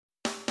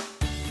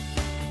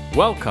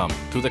Welcome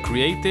to the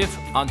Creative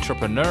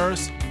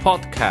Entrepreneurs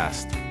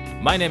Podcast.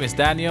 My name is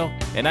Daniel,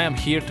 and I am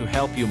here to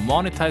help you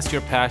monetize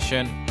your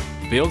passion,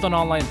 build an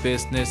online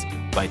business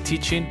by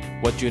teaching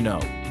what you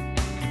know.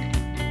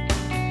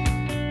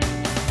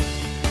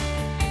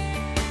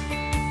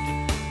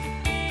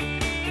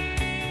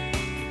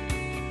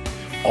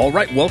 All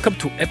right, welcome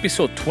to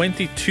episode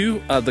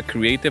 22 of the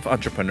Creative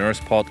Entrepreneurs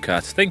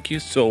Podcast. Thank you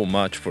so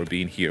much for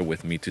being here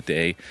with me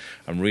today.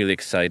 I'm really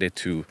excited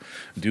to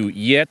do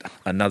yet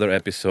another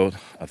episode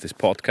of this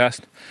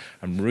podcast.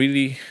 I'm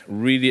really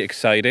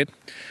excited.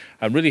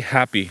 I'm really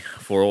happy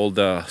for all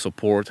the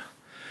support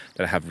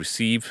that I have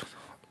received,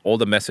 all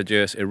the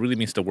messages. It really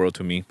means the world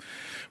to me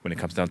when it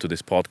comes down to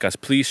this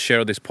podcast. Please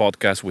share this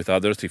podcast with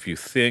others if you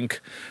think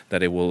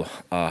that it will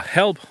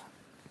help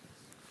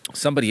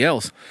somebody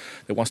else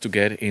that wants to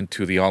get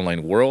into the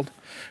online world.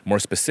 More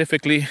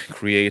specifically,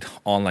 create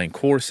online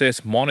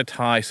courses,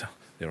 monetize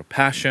their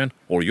passion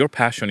or your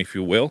passion, if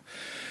you will.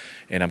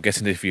 And I'm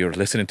guessing that if you're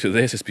listening to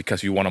this, it's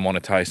because you want to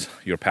monetize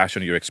your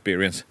passion, your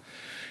experience.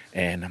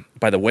 And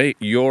by the way,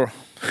 your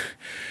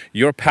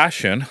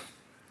passion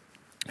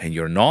and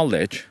your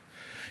knowledge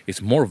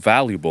is more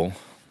valuable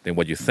than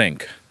what you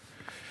think.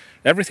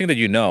 Everything that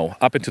you know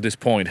up until this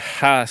point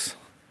has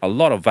a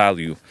lot of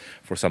value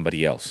for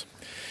somebody else.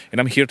 And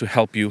I'm here to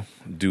help you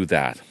do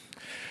that.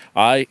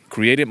 I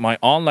created my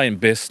online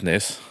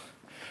business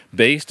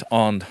based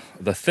on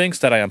the things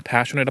that I am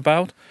passionate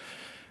about.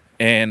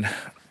 And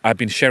I've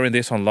been sharing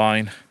this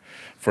online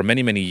for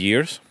many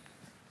years.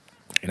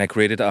 And I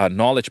created a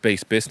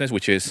knowledge-based business,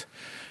 which is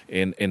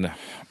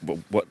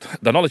what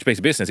the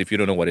knowledge-based business, if you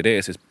don't know what it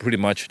is pretty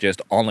much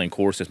just online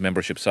courses,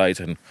 membership sites,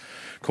 and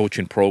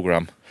coaching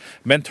program,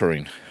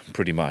 mentoring,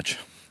 pretty much.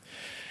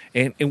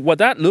 And what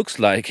that looks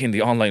like in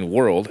the online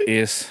world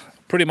is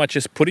pretty much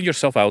just putting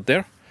yourself out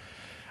there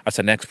as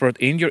an expert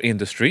in your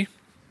industry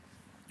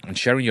and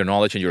sharing your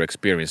knowledge and your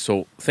experience.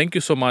 So thank you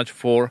so much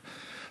for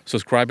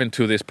subscribing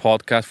to this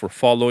podcast, for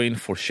following,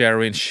 for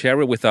sharing. Share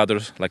it with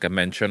others, like I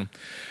mentioned,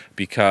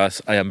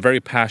 because I am very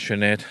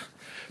passionate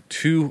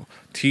to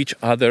teach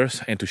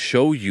others and to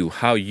show you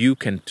how you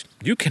can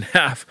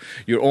have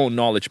your own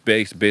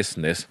knowledge-based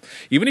business.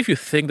 Even if you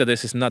think that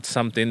this is not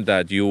something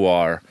that you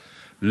are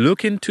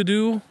looking to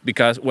do,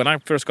 because when I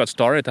first got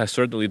started, I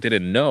certainly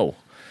didn't know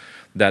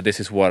that this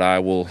is what I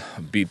will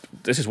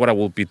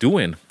be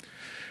doing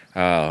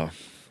in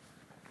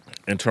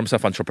terms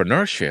of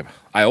entrepreneurship.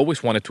 I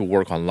always wanted to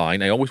work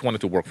online. I always wanted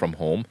to work from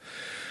home.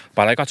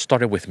 But I got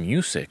started with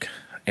music,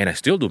 and I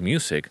still do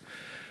music.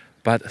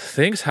 But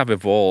things have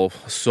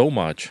evolved so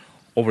much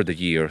over the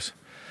years.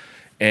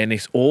 And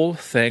it's all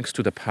thanks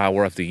to the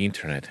power of the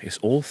internet. It's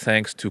all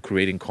thanks to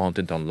creating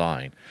content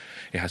online.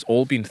 It has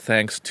all been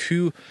thanks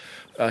to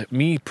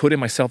me putting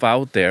myself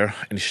out there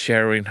and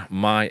sharing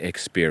my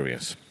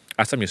experience.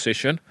 As a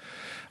musician,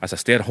 as a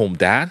stay-at-home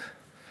dad,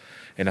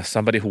 and as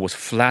somebody who was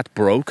flat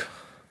broke.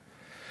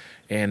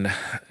 And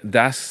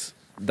that's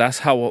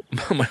how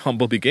my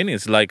humble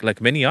beginnings,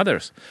 like many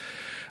others.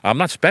 I'm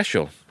not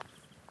special.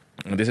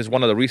 And this is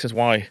one of the reasons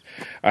why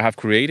I have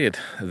created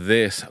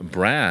this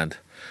brand,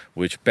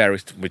 which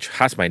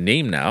has my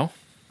name now.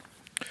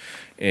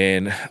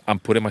 And I'm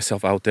putting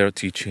myself out there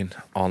teaching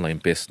online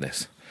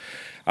business.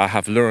 I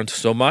have learned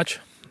so much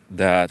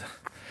that,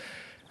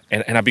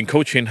 and I've been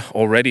coaching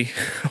already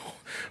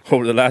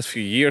over the last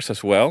few years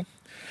as well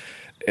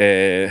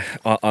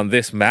on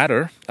this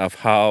matter of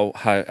how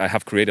I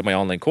have created my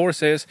online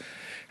courses,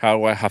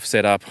 how I have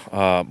set up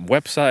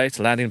websites,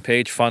 landing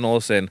page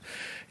funnels, and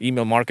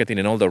email marketing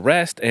and all the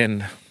rest.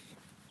 And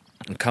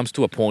it comes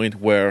to a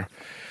point where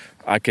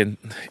I can,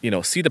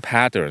 see the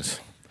patterns.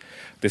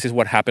 This is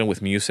what happened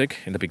with music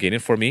in the beginning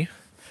for me.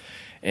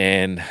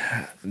 And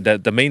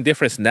the main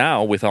difference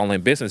now with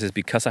online business is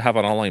because I have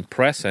an online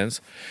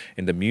presence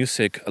in the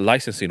music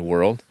licensing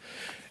world.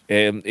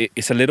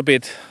 It's a little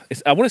bit,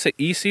 I wouldn't say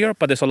easier,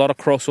 but there's a lot of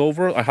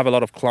crossover. I have a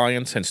lot of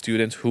clients and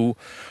students who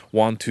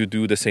want to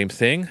do the same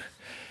thing,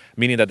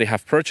 meaning that they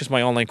have purchased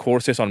my online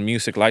courses on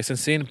music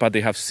licensing, but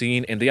they have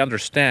seen and they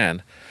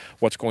understand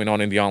what's going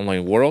on in the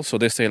online world. So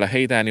they say like,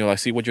 hey, Daniel, I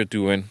see what you're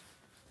doing.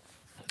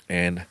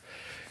 And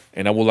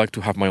I would like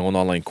to have my own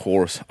online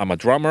course. I'm a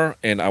drummer,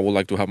 and I would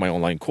like to have my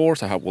online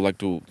course. So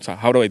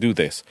how do I do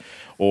this?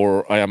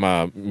 Or I am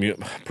a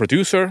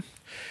producer,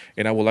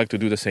 and I would like to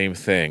do the same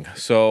thing.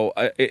 So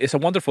it's a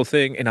wonderful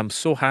thing, and I'm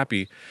so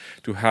happy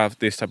to have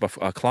this type of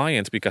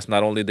clients, because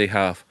not only they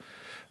have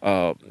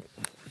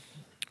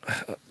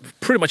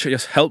pretty much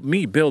just helped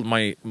me build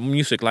my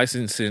music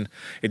licensing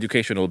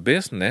educational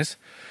business,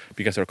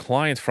 because they're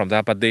clients from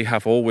that, but they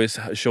have always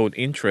shown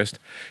interest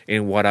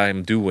in what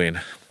I'm doing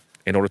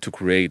in order to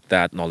create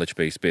that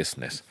knowledge-based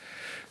business.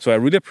 So I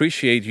really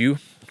appreciate you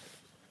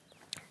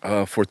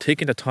for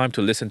taking the time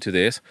to listen to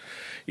this.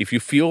 If you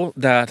feel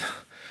that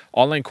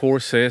online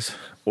courses,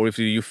 or if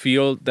you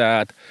feel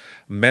that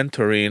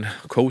mentoring,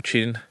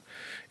 coaching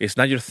is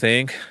not your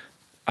thing,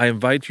 I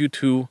invite you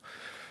to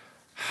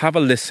have a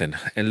listen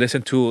and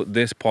listen to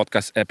this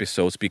podcast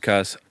episodes,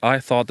 because I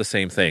thought the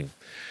same thing.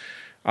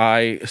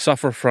 I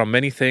suffer from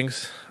many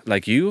things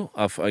like you,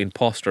 of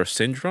imposter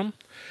syndrome.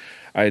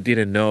 I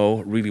didn't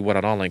know really what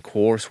an online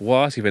course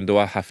was, even though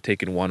I have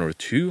taken one or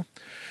two,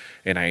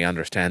 and I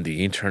understand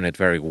the internet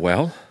very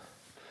well.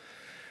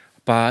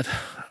 But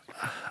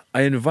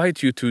I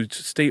invite you to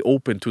stay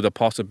open to the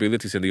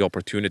possibilities and the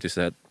opportunities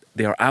that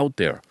they are out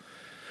there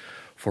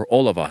for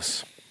all of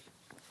us.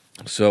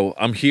 So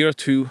I'm here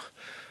to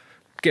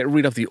get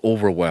rid of the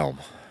overwhelm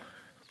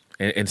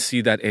and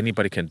see that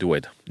anybody can do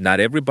it. Not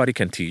everybody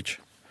can teach.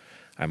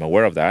 I'm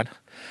aware of that.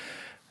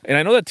 And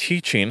I know that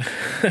teaching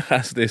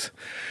has this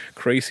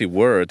crazy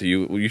word.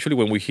 Usually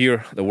when we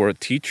hear the word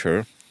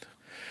teacher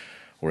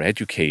or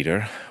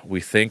educator,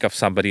 we think of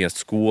somebody at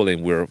school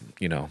and we're,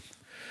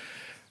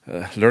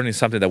 learning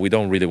something that we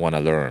don't really want to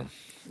learn.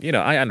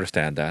 I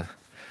understand that.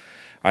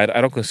 I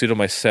don't consider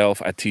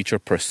myself a teacher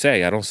per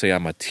se. I don't say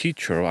I'm a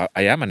teacher.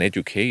 I am an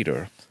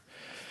educator.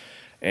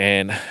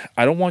 And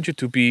I don't want you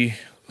to be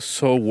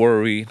so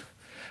worried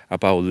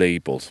about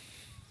labels.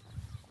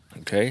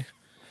 Okay?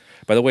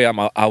 By the way, I'm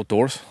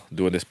outdoors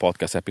doing this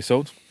podcast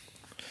episode,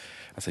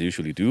 as I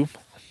usually do.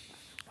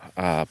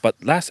 But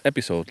last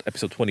episode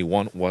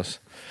 21, was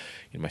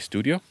in my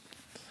studio.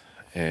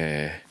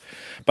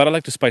 But I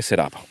like to spice it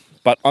up.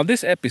 But on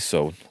this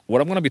episode,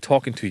 what I'm going to be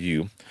talking to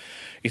you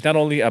is not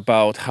only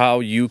about how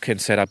you can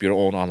set up your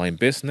own online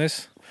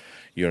business,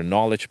 your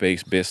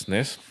knowledge-based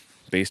business,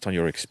 based on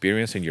your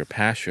experience and your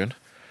passion,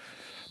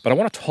 but I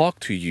want to talk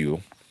to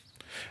you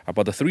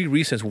about the 3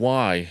 reasons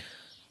why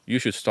you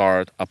should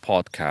start a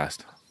podcast.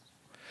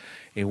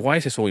 And why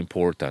is it so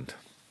important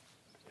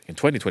in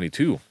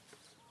 2022?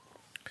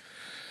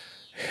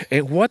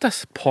 And what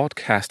does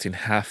podcasting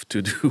have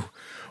to do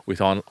with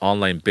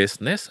online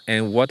business?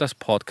 And what does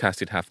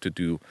podcasting have to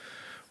do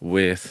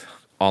with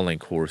online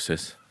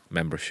courses,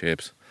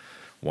 memberships,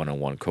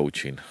 one-on-one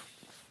coaching?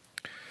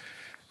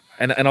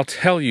 And I'll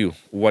tell you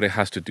what it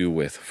has to do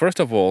with. First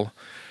of all,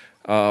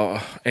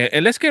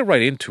 and let's get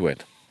right into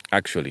it,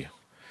 actually.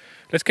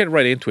 Let's get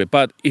right into it.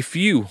 But if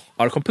you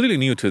are completely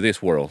new to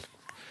this world,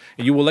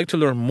 and you would like to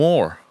learn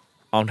more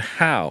on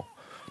how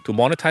to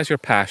monetize your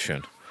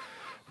passion,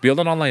 build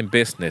an online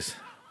business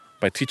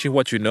by teaching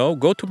what you know,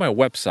 go to my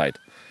website,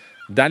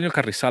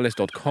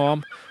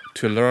 danielcarrizales.com,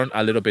 to learn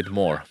a little bit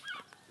more.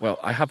 Well,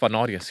 I have an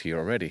audience here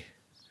already.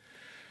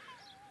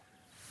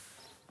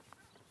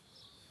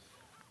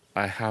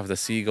 I have the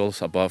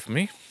seagulls above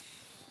me.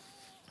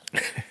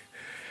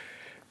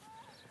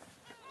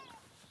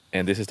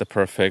 And this is the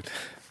perfect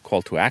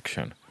call to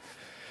action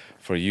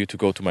for you to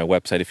go to my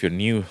website if you're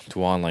new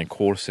to online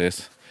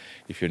courses,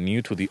 if you're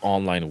new to the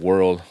online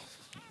world,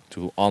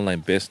 to online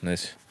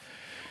business,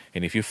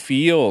 and if you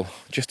feel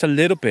just a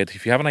little bit,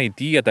 if you have an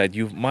idea that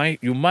you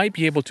might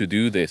be able to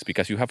do this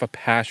because you have a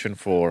passion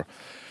for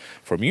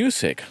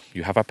music,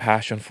 you have a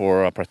passion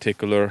for a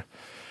particular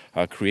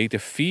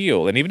creative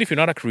field, and even if you're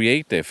not a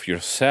creative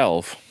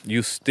yourself,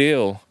 you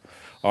still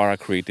are a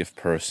creative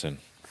person,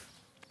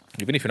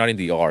 even if you're not in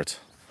the arts,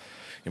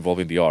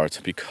 involved in the arts,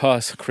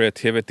 because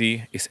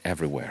creativity is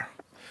everywhere,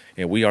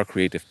 and we are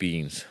creative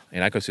beings,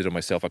 and I consider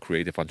myself a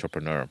creative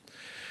entrepreneur.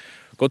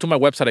 Go to my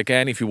website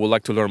again if you would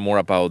like to learn more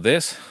about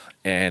this,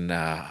 and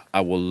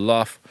I would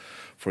love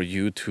for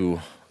you to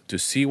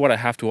see what I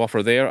have to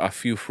offer there, a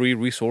few free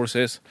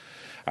resources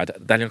at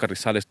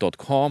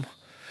danielcarrizales.com,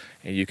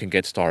 and you can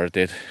get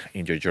started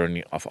in your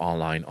journey of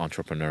online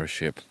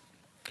entrepreneurship.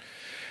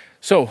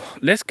 So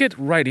let's get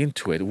right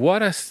into it. What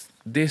does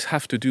this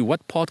have to do,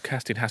 what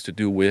podcasting has to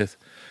do with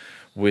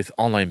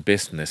online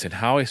business, and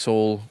how it's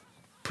all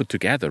put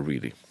together,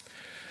 really?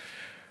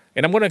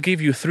 And I'm going to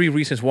give you 3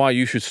 reasons why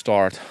you should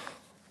start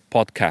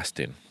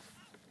podcasting.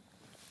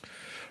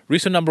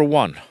 Reason number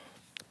 1,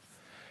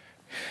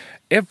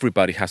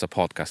 everybody has a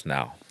podcast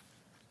now.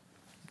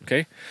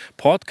 Okay?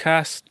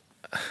 Podcasting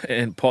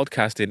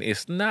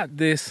is not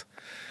this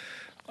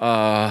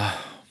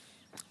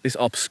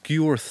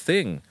obscure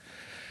thing.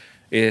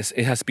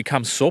 It has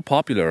become so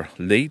popular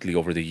lately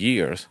over the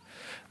years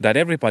that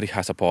everybody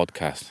has a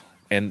podcast.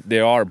 And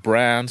there are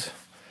brands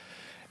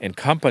and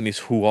companies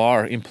who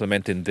are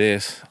implementing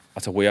this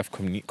as a way of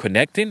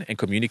connecting and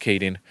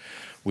communicating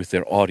with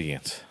their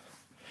audience.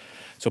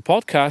 So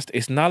podcast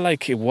is not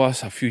like it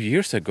was a few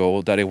years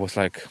ago that it was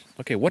like,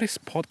 okay, what is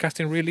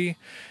podcasting really?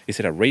 Is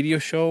it a radio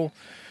show?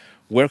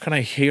 Where can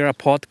I hear a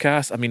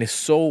podcast? I mean, it's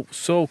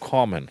so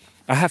common.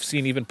 I have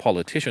seen even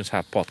politicians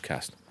have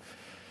podcasts.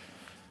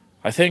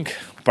 I think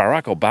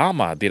Barack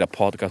Obama did a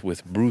podcast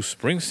with Bruce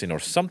Springsteen or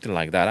something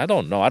like that. I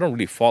don't know. I don't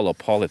really follow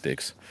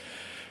politics.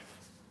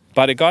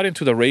 But it got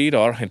into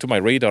my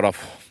radar of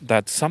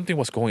that something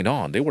was going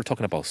on. They were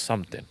talking about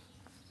something.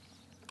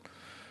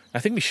 I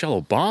think Michelle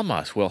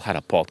Obama as well had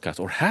a podcast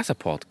or has a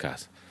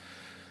podcast.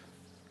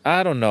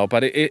 I don't know,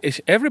 but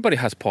everybody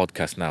has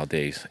podcasts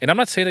nowadays. And I'm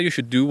not saying that you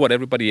should do what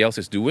everybody else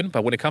is doing,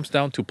 but when it comes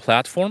down to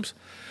platforms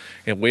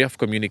and way of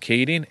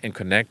communicating and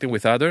connecting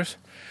with others,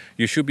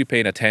 you should be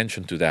paying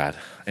attention to that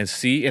and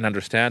see and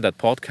understand that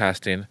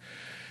podcasting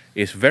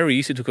is very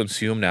easy to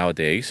consume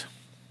nowadays.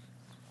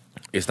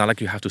 It's not like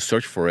you have to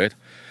search for it.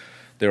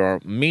 There are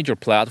major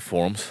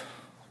platforms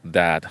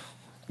that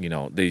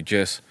they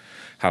just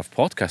have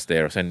podcast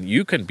there, and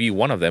you can be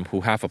one of them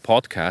who have a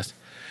podcast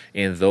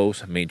in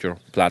those major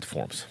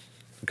platforms.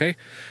 Okay,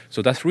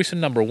 so that's reason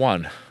number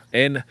one.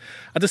 And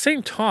at the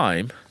same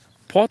time,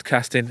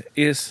 podcasting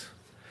is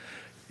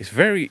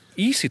very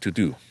easy to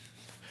do.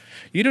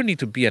 You don't need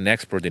to be an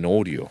expert in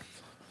audio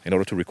in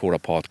order to record a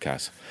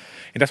podcast.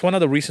 And that's one of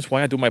the reasons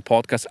why I do my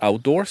podcast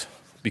outdoors,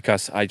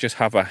 because I just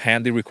have a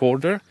handy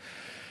recorder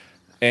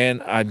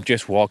and I'm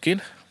just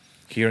walking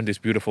here in this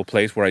beautiful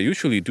place where I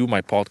usually do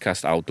my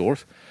podcast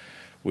outdoors,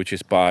 which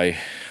is by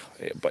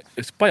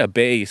a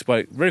bay. It's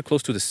very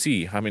close to the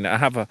sea. I mean,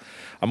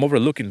 I'm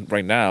overlooking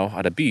right now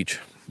at a beach,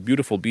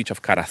 beautiful beach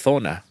of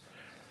Karathona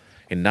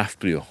in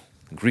Nafplio,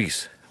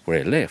 Greece, where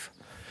I live.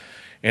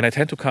 And I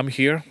tend to come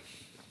here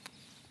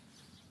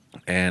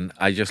and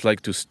I just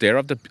like to stare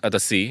at the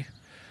sea.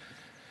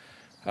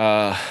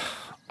 I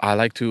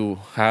like to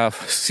have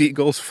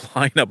seagulls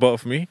flying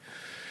above me.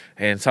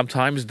 And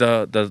sometimes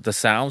the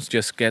sounds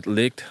just get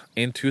leaked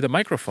into the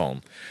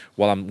microphone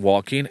while I'm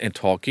walking and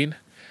talking.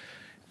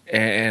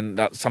 And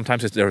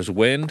sometimes there's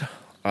wind.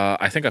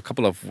 I think a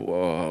couple of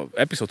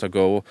episodes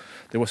ago,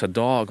 there was a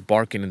dog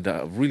barking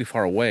really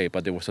far away,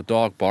 but there was a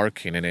dog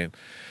barking, and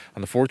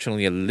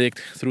unfortunately it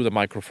leaked through the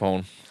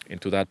microphone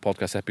into that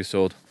podcast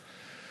episode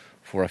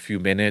for a few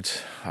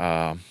minutes.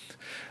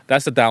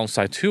 That's the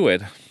downside to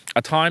it.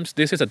 At times,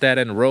 this is a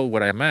dead-end road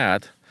where I'm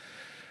at,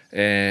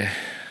 and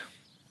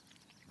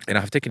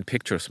I've taken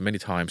pictures many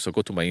times, so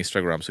go to my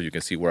Instagram so you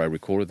can see where I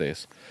record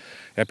these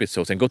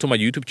episodes. And go to my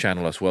YouTube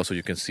channel as well so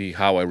you can see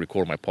how I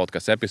record my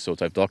podcast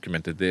episodes. I've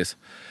documented this.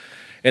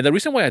 And the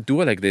reason why I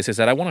do it like this is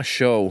that I want to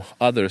show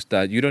others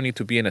that you don't need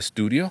to be in a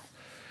studio.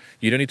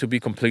 You don't need to be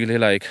completely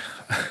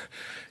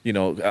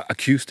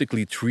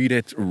acoustically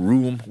treated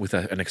room with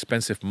an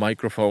expensive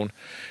microphone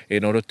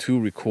in order to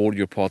record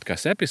your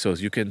podcast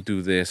episodes. You can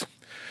do this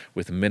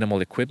with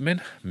minimal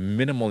equipment,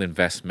 minimal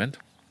investment.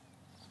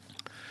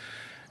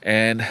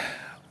 And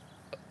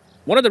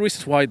one of the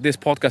reasons why this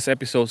podcast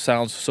episode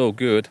sounds so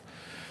good,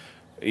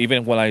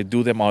 even when I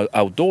do them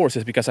outdoors,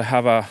 is because I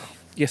have a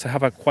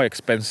quite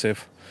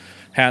expensive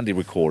handy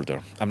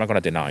recorder. I'm not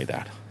going to deny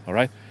that, all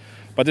right?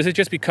 But this is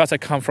just because I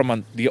come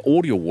from the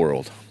audio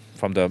world.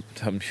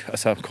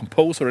 As a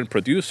composer and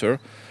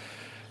producer,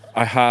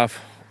 I have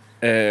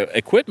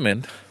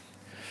equipment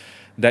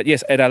that,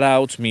 yes, it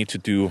allows me to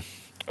do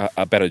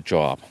a better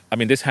job. I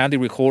mean, this handy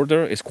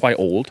recorder is quite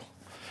old.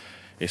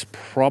 It's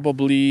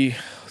probably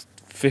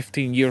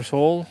 15 years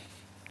old,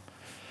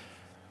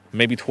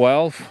 maybe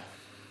 12.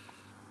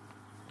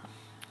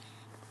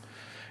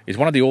 It's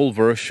one of the old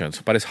versions,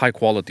 but it's high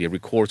quality. It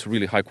records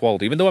really high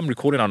quality. Even though I'm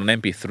recording on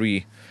an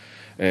MP3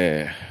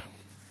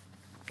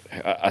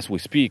 as we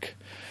speak,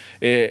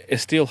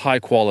 it's still high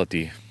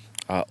quality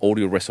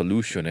audio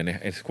resolution, and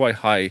it's quite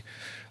high,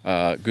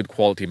 good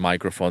quality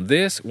microphone.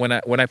 When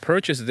I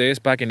purchased this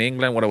back in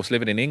England, when I was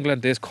living in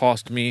England, this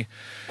cost me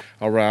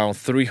around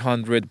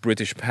 300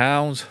 British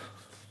pounds.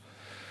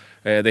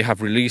 They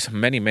have released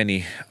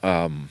many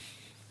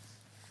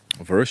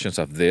versions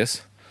of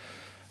this,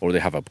 or they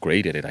have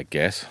upgraded it, I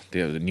guess.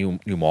 The new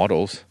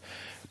models.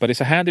 But it's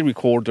a handy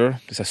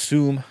recorder. It's a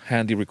Zoom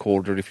handy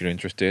recorder if you're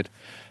interested.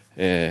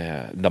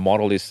 The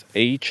model is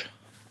H4N.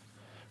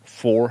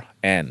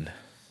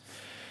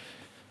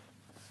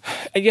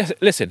 And yes,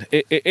 listen,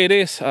 it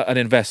is an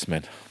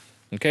investment,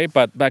 okay?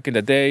 But back in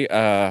the day,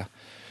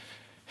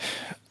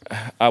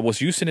 I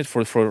was using it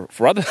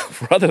for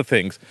other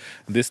things.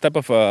 This type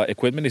of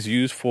equipment is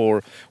used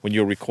for when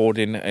you're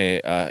recording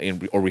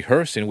or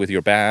rehearsing with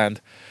your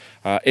band.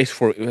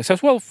 It's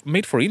as well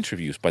made for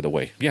interviews, by the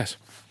way. Yes,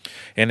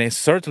 and it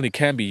certainly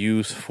can be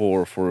used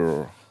for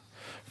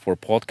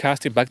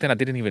podcasting. Back then, I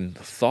didn't even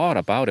thought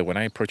about it when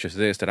I purchased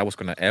this that I was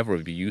going to ever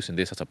be using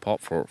this as a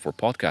for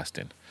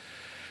podcasting.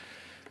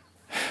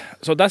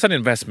 So that's an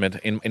investment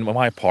in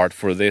my part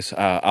for this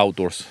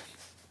outdoors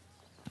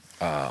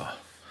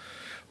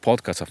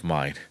podcast of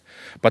mine.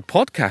 But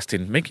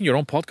podcasting, making your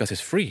own podcast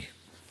is free.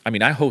 I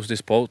mean, I host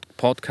this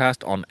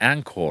podcast on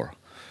Anchor.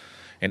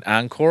 And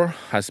Anchor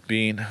has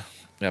been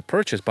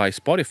purchased by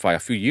Spotify a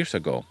few years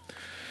ago.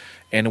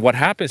 And what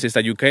happens is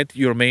that you get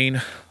your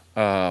main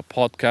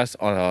podcast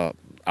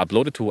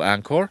uploaded to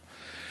Anchor,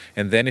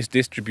 and then it's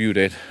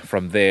distributed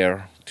from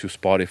there to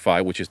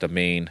Spotify, which is the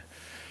main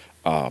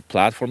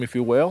platform, if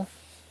you will,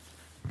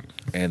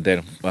 and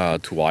then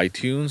to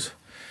iTunes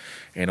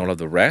and all of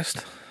the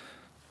rest.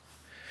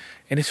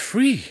 And it's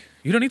free.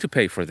 You don't need to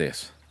pay for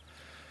this.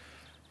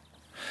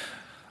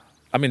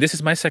 I mean, this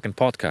is my second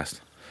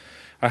podcast.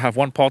 I have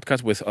one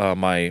podcast with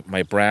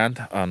my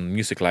brand on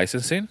music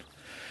licensing,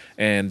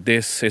 and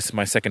this is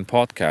my second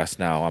podcast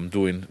now. I'm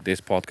doing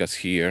this podcast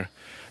here,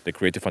 the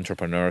Creative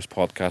Entrepreneurs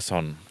Podcast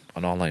on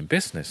online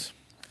business.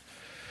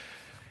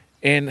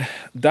 And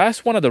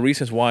that's one of the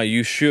reasons why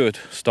you should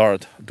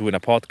start doing a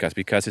podcast,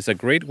 because it's a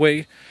great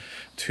way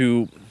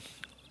to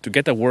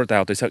get the word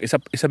out.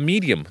 It's a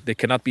medium that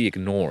cannot be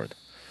ignored.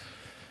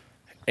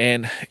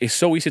 And it's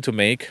so easy to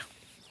make.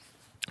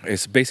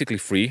 It's basically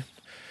free.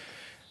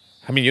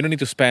 I mean, you don't need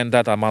to spend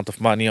that amount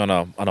of money on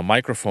a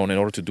microphone in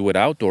order to do it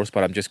outdoors,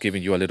 but I'm just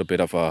giving you a little bit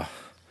of a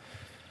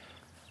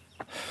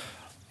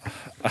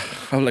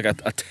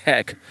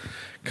tech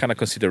kind of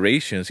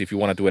considerations if you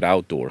want to do it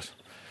outdoors.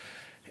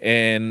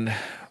 And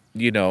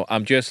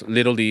I'm just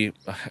literally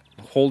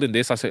holding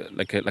this as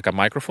like a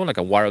microphone, like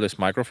a wireless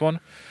microphone,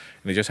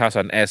 and it just has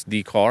an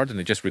SD card and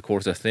it just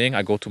records the thing.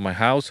 I go to my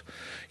house,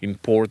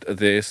 import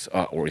this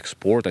or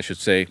export, I should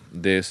say,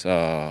 this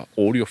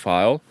audio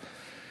file.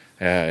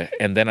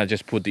 And then I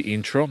just put the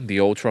intro, the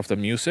outro of the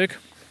music,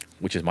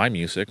 which is my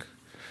music.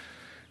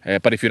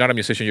 But if you're not a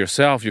musician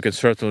yourself, you can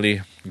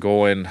certainly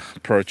go and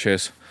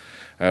purchase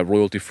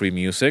royalty-free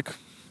music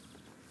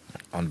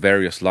on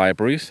various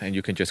libraries, and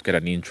you can just get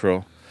an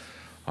intro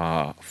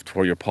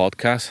for your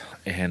podcast,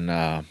 and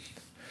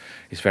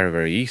it's very,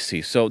 very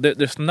easy. So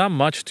there's not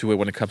much to it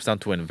when it comes down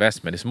to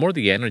investment. It's more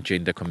the energy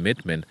and the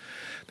commitment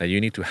that you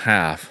need to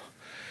have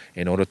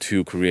in order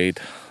to create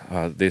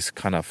this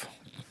kind of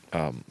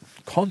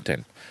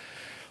content.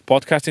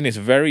 Podcasting is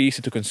very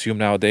easy to consume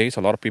nowadays.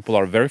 A lot of people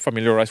are very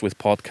familiarized with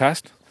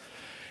podcast,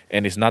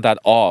 and it's not that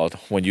odd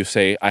when you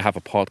say, I have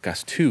a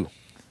podcast too.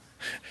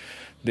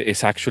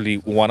 It's actually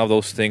one of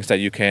those things that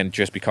you can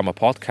just become a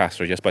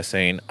podcaster just by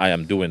saying, I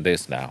am doing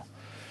this now.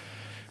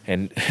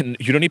 And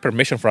you don't need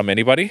permission from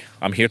anybody.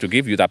 I'm here to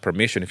give you that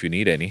permission if you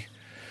need any,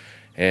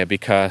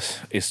 because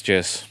it's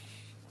just,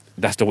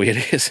 that's the way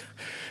it is.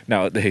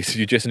 Nowadays,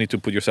 you just need to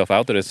put yourself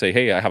out there and say,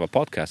 hey, I have a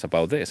podcast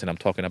about this, and I'm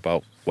talking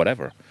about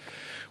whatever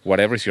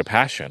is your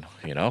passion.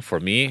 For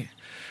me,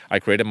 I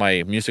created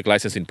my music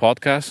licensing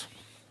podcast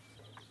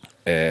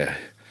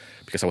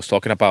because I was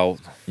talking about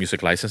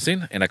music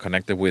licensing, and I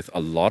connected with a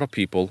lot of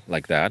people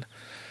like that.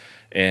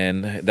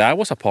 And that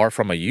was apart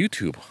from my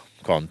YouTube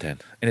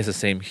content. And it's the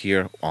same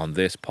here on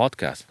this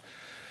podcast.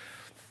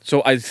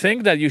 So I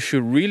think that you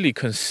should really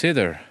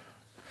consider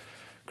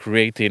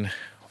creating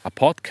a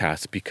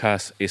podcast,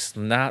 because it's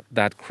not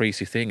that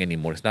crazy thing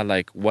anymore. It's not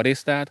like, what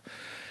is that?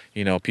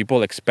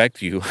 People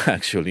expect you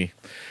actually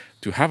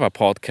to have a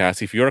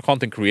podcast. If you're a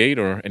content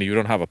creator and you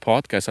don't have a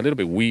podcast, it's a little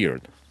bit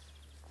weird.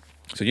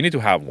 So you need to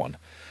have one.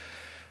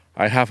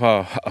 I have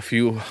a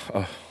few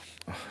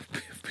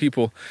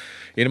people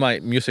in my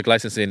music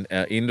licensing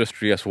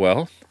industry as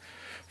well,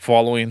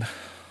 following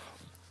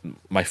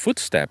my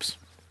footsteps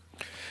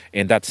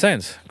in that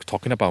sense,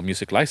 talking about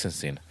music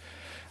licensing.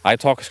 I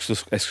talk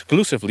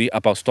exclusively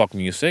about stock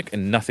music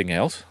and nothing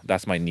else.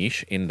 That's my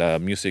niche in the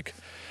music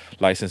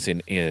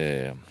licensing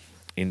in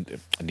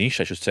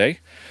niche, I should say.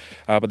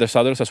 But there's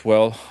others as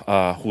well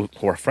who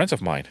are friends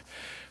of mine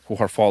who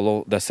are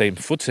follow the same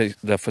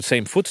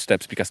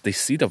footsteps because they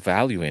see the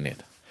value in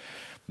it.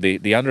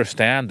 They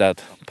understand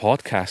that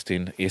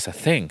podcasting is a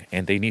thing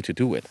and they need to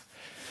do it.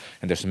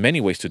 And there's many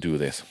ways to do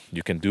this.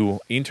 You can do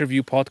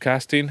interview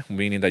podcasting,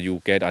 meaning that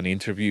you get an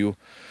interview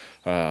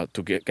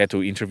to get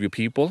to interview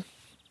people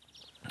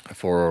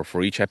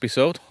for each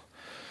episode,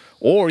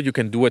 or you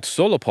can do it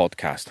solo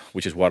podcast,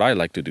 which is what I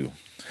like to do.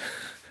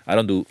 I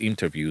don't do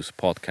interviews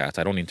podcast.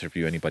 I don't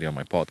interview anybody on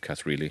my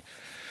podcast, really.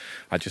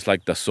 I just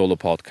like the solo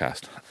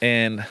podcast,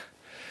 and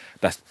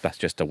that's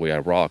just the way I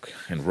rock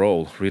and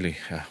roll, really.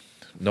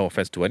 No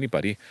offense to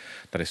anybody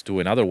that is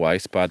doing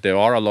otherwise, but there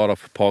are a lot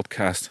of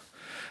podcasts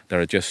that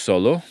are just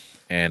solo.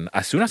 And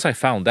as soon as I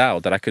found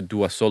out that I could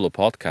do a solo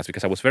podcast,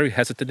 because I was very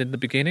hesitant in the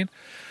beginning,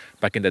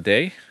 back in the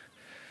day,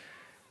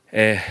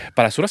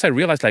 but as soon as I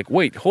realized,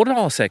 wait, hold on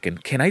a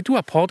second, can I do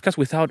a podcast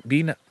without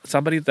being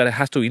somebody that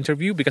has to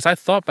interview? Because I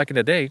thought back in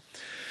the day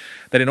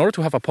that in order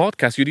to have a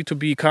podcast, you need to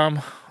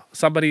become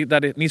somebody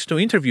that needs to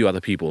interview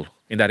other people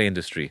in that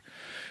industry.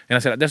 And I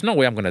said, there's no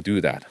way I'm going to do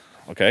that,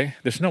 okay?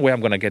 There's no way I'm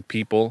going to get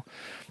people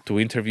to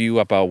interview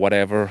about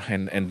whatever,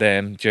 and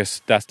then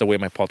just that's the way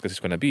my podcast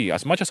is going to be.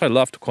 As much as I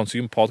love to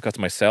consume podcasts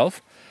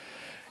myself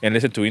and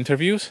listen to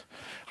interviews,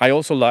 I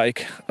also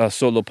like a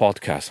solo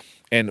podcast.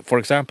 And for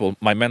example,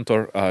 my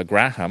mentor,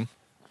 Graham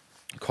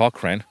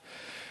Cochran,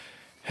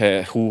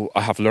 who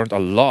I have learned a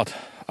lot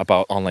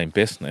about online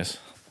business,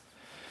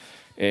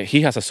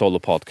 he has a solo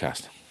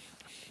podcast.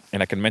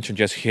 And I can mention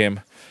just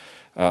him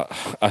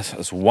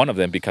as one of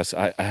them because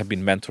I have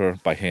been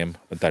mentored by him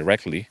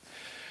directly.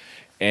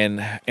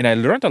 And I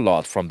learned a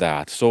lot from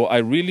that. So I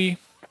really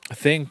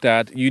think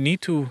that you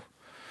need to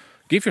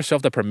give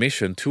yourself the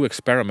permission to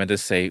experiment and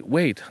say,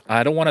 wait,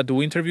 I don't want to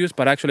do interviews,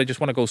 but actually I just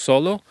want to go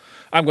solo.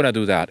 I'm going to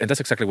do that. And that's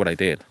exactly what I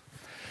did.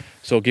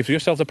 So give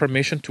yourself the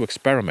permission to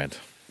experiment.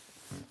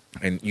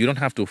 And you don't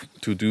have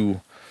to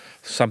do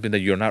something that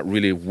you're not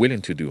really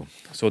willing to do.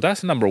 So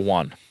that's number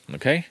one,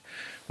 okay?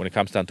 When it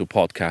comes down to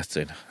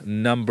podcasting.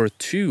 Number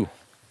two,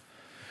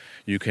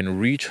 you can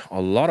reach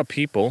a lot of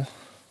people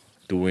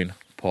doing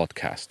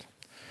podcast.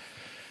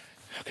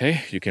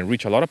 Okay, you can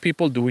reach a lot of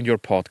people doing your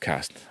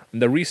podcast.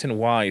 And the reason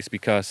why is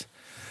because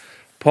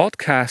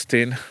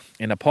podcasting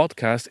in a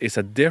podcast is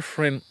a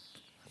different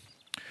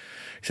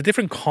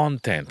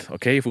content.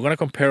 Okay, if we're going to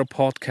compare a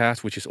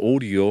podcast, which is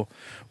audio,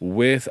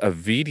 with a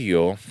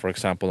video, for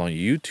example, on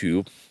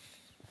YouTube,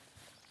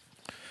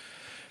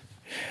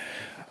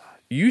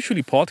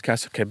 usually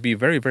podcasts can be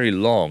very, very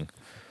long.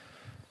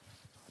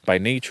 by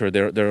nature,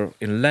 they're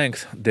in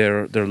length,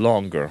 they're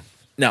longer.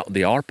 Now,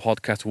 there are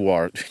podcasts who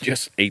are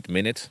just 8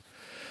 minutes,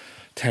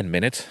 10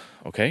 minutes,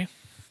 okay?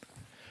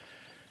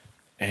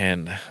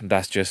 And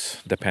that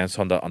just depends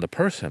on the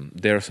person.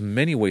 There's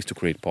many ways to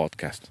create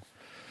podcasts,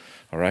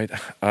 all right?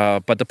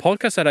 But the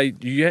podcasts that I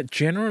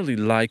generally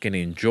like and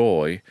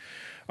enjoy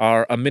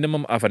are a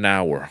minimum of an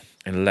hour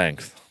in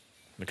length,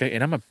 okay?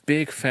 And I'm a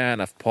big fan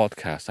of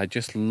podcasts. I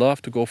just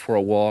love to go for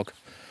a walk.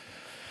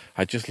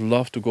 I just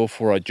love to go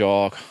for a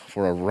jog,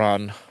 for a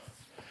run,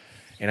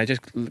 and I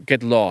just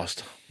get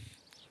lost,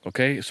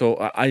 okay?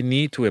 So I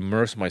need to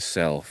immerse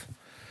myself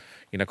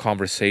in a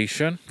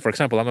conversation. For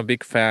example, I'm a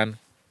big fan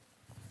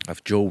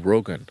of Joe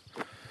Rogan.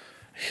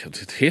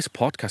 His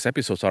podcast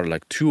episodes are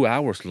like 2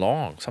 hours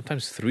long,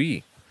 sometimes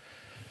 3.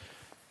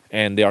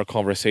 And they are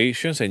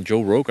conversations, and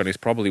Joe Rogan is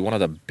probably one of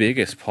the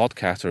biggest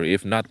podcasters,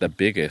 if not the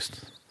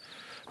biggest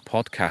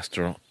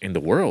podcaster in the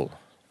world.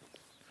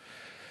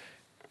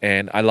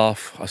 And I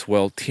love as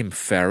well Tim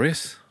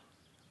Ferriss.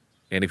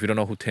 And if you don't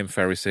know who Tim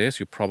Ferriss is,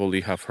 you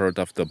probably have heard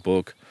of the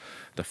book,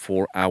 The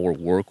 4-Hour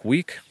Work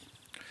Week.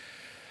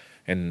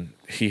 And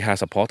he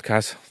has a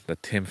podcast, The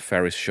Tim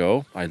Ferriss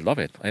Show. I love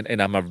it.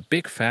 And I'm a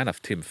big fan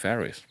of Tim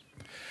Ferriss.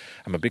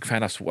 I'm a big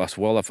fan as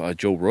well of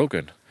Joe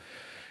Rogan.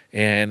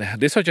 And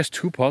these are just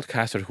 2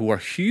 podcasters who are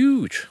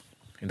huge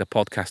in the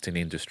podcasting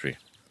industry.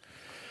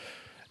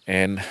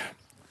 And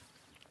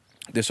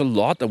there's a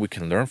lot that we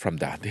can learn from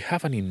that. They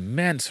have an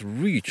immense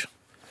reach.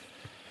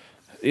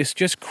 It's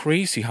just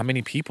crazy how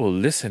many people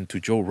listen to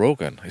Joe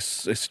Rogan.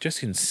 It's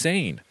just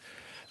insane,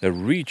 the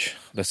reach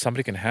that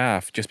somebody can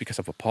have just because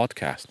of a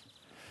podcast.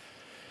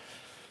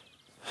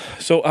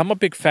 So I'm a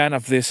big fan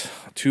of these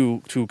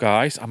two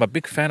guys. I'm a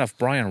big fan of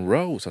Brian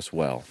Rose as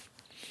well,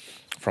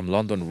 from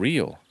London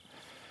Real.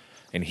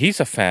 And he's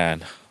a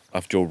fan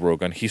of Joe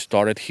Rogan. He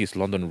started his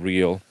London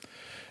Real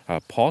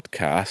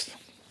podcast,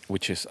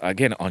 which is,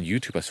 again, on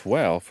YouTube as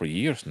well for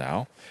years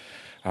now,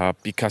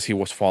 because he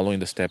was following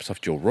the steps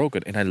of Joe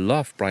Rogan. And I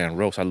love Brian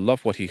Rose. I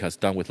love what he has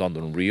done with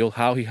London Real,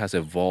 how he has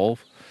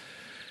evolved,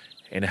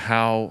 and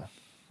how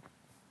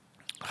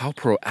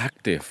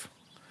proactive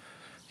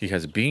he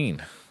has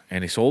been.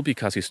 And it's all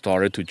because he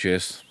started to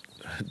just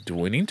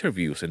doing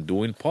interviews and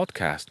doing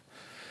podcasts.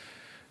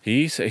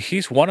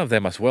 He's one of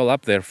them as well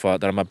up there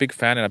that I'm a big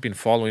fan, and I've been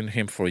following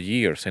him for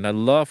years. And I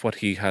love what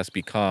he has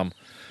become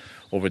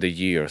over the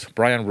years.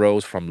 Brian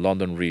Rose from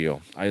London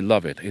Real. I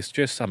love it. It's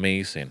just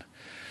amazing.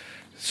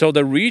 So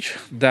the reach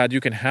that you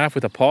can have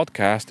with a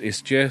podcast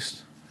is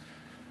just,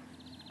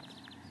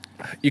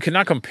 you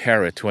cannot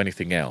compare it to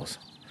anything else.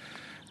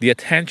 The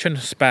attention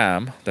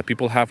span that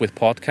people have with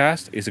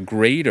podcasts is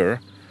greater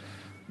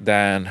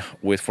than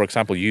with, for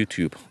example,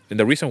 YouTube. And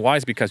the reason why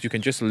is because you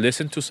can just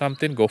listen to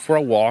something, go for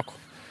a walk,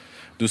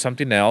 do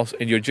something else,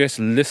 and you're just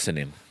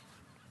listening.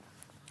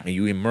 And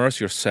you immerse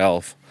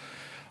yourself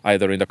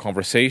either in the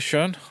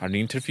conversation, an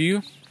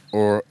interview,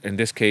 or in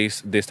this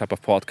case, this type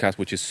of podcast,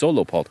 which is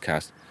solo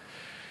podcast.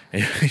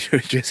 And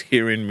you're just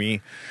hearing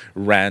me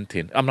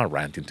ranting. I'm not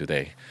ranting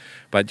today,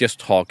 but just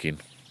talking,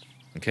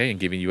 okay, and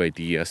giving you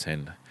ideas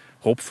and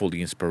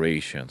hopefully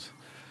inspirations.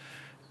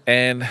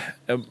 And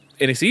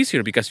it's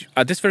easier because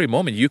at this very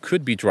moment you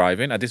could be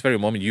driving, at this very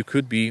moment you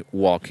could be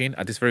walking,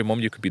 at this very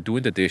moment you could be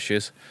doing the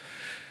dishes,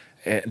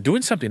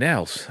 doing something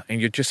else, and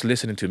you're just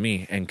listening to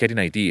me and getting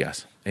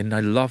ideas. And I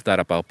love that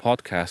about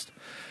podcasts,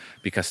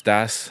 because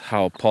that's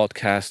how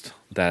podcasts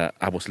that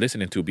I was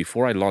listening to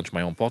before I launched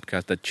my own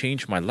podcast that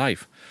changed my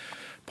life.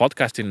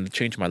 Podcasting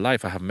changed my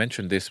life. I have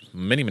mentioned this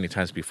many, many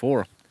times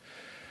before,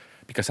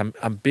 because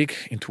I'm big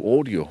into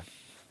audio,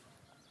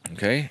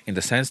 okay? In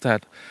the sense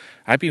that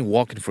I've been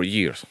walking for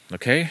years,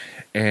 okay?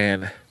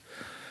 And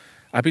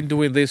I've been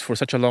doing this for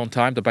such a long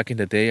time that back in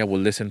the day I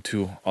would listen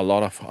to a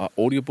lot of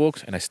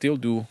audiobooks, and I still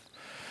do.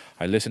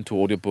 I listen to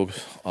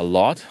audiobooks a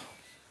lot.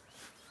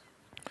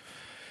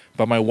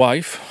 But my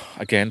wife,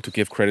 again, to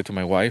give credit to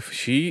my wife,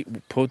 she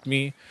put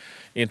me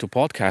into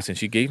podcasting.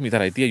 She gave me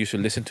that idea, you should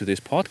listen to this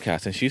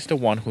podcast. And she's the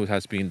one who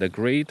has been the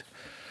great,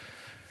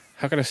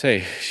 how can I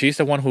say? She's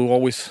the one who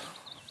always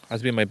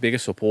has been my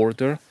biggest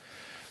supporter.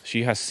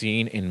 She has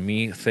seen in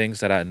me things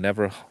that I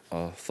never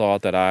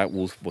thought that I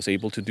was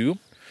able to do.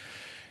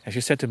 And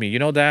she said to me, you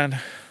know, Dan,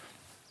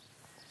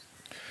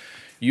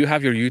 you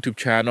have your YouTube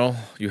channel.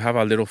 You have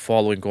a little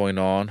following going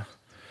on.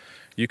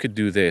 You could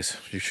do this.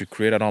 You should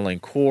create an online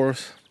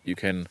course. You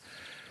can,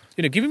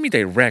 giving me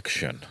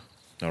direction.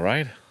 All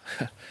right?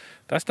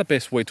 That's the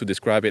best way to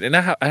describe it. And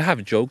I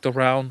have joked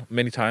around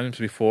many times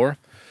before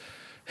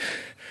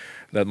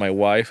that my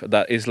wife,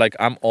 that is like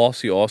I'm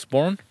Ozzy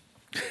Osbourne.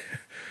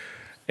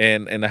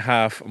 And I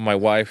have my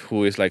wife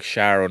who is like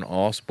Sharon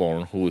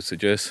Osbourne, who is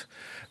just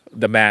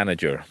the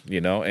manager,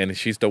 and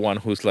she's the one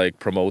who's like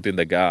promoting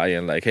the guy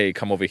and like, hey,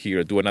 come over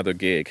here, do another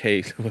gig.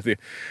 Hey,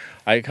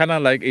 I kind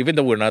of like, even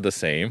though we're not the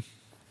same,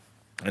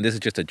 and this is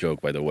just a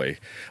joke, by the way,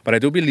 but I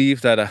do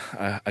believe that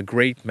a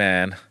great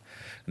man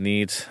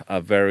needs a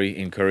very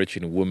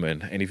encouraging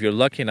woman. And if you're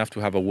lucky enough to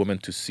have a woman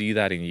to see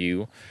that in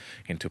you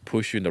and to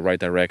push you in the right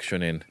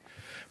direction and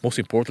most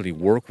importantly,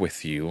 work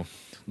with you,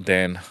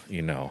 then,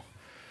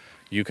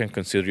 you can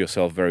consider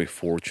yourself very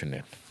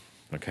fortunate,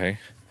 okay?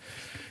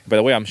 By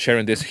the way, I'm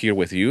sharing this here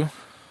with you,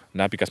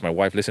 not because my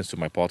wife listens to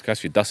my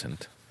podcast. She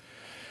doesn't.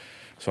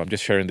 So I'm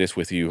just sharing this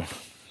with you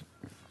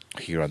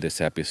here on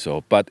this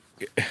episode.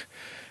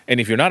 And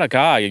if you're not a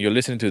guy and you're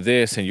listening to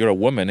this and you're a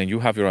woman and you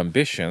have your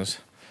ambitions,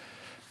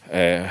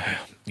 to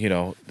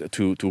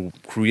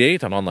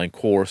create an online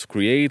course,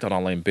 create an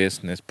online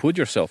business, put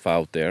yourself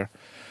out there,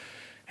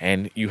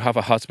 and you have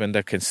a husband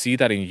that can see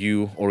that in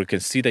you, or can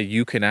see that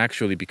you can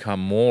actually become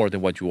more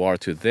than what you are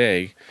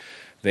today,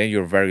 then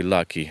you're very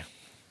lucky.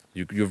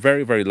 You're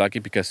very, very lucky,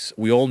 because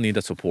we all need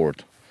the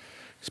support,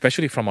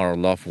 especially from our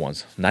loved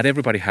ones. Not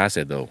everybody has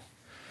it, though.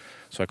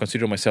 So I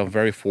consider myself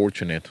very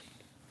fortunate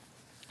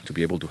to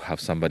be able to have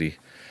somebody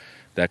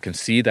that can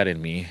see that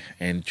in me.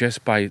 And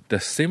just by the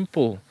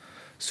simple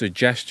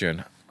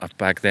suggestion of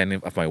back then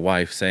of my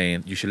wife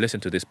saying, you should listen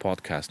to this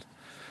podcast.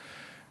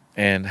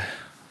 And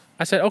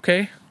I said,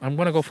 okay, I'm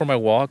going to go for my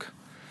walk.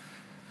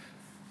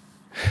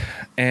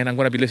 And I'm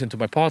going to be listening to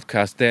my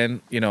podcast.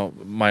 Then,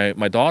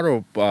 my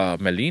daughter,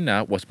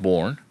 Melina, was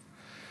born.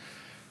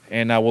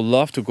 And I would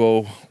love to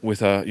go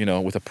with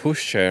a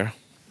push chair,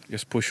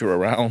 just push her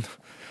around,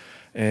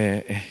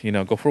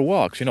 go for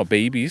walks.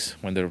 Babies,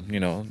 when they're,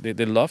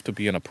 they love to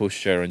be in a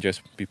push chair and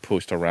just be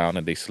pushed around,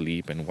 and they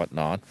sleep and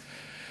whatnot.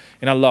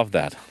 And I love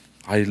that.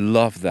 I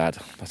love that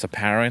as a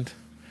parent.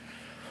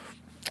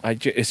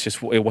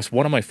 It was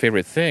one of my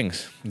favorite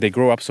things. They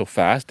grow up so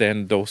fast,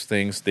 then those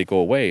things, they go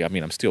away. I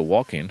mean, I'm still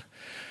walking,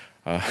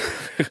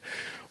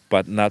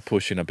 but not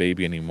pushing a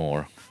baby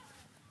anymore.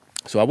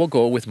 So I will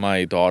go with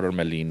my daughter,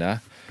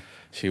 Melina.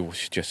 She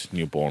was just a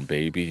newborn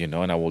baby, and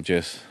I will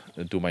just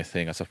do my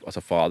thing as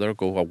a father,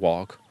 go a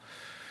walk.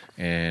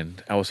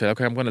 And I will say,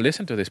 okay, I'm going to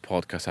listen to this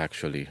podcast,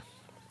 actually.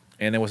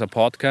 And it was a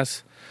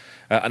podcast.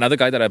 Another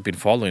guy that I've been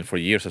following for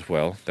years as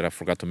well, that I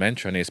forgot to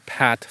mention, is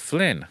Pat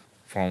Flynn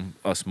from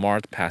A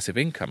Smart Passive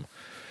Income.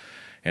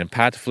 And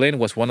Pat Flynn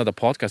was one of the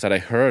podcasts that I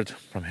heard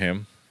from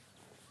him.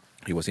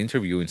 He was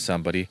interviewing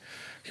somebody.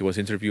 He was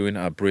interviewing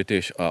a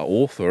British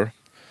author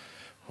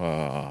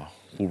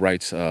who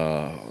writes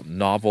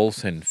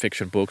novels and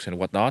fiction books and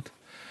whatnot.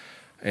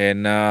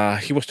 And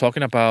he was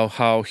talking about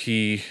how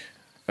he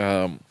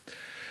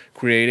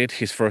created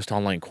his first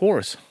online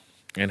course,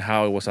 and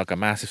how it was like a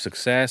massive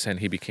success,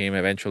 and he became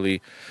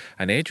eventually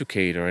an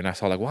educator. And I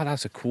thought, wow,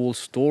 that's a cool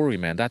story,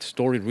 man. That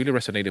story really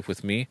resonated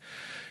with me.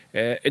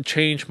 It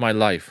changed my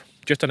life.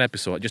 Just an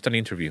episode, just an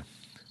interview.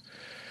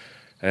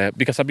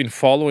 Because I've been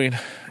following,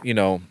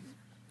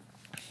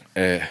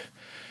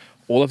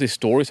 all of these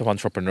stories of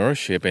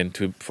entrepreneurship,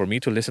 and for me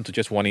to listen to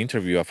just one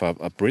interview of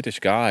a British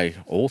guy,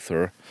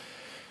 author,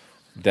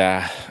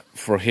 that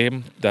for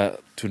him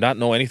to not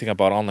know anything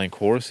about online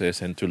courses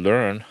and to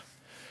learn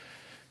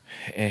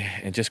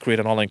and just create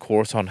an online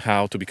course on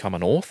how to become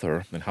an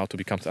author and how to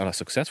become a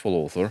successful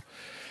author,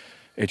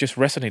 it just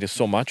resonated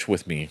so much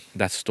with me,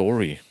 that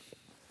story.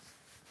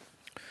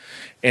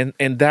 And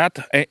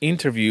that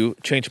interview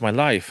changed my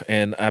life,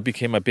 and I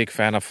became a big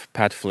fan of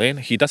Pat Flynn.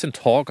 He doesn't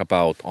talk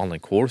about online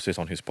courses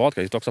on his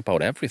podcast. He talks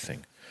about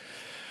everything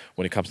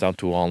when it comes down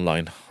to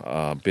online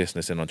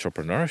business and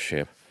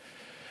entrepreneurship.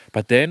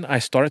 But then I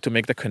started to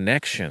make the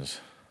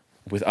connections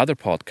with other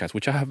podcasts,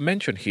 which I have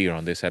mentioned here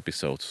on these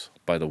episodes,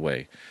 by the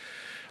way.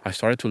 I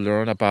started to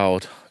learn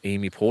about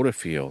Amy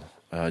Porterfield,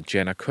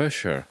 Jenna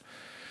Kutcher,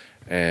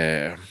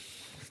 and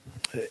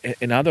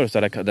others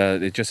that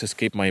it just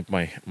escaped my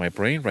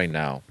brain right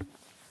now.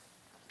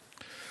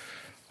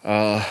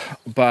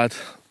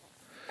 But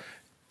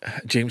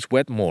James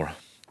Wedmore.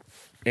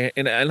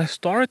 And I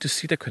started to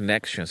see the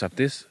connections of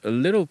this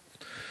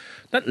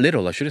not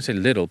little, I shouldn't say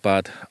little,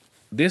 but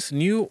this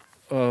new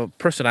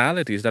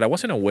personalities that I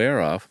wasn't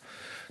aware of,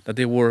 that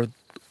they were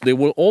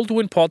all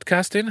doing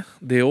podcasting.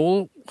 They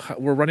all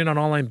were running an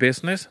online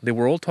business. They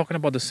were all talking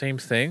about the same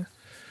thing.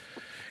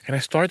 And I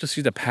started to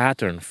see the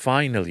pattern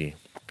finally.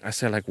 I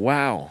said,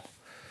 wow,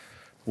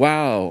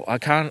 I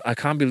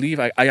can't believe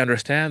I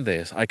understand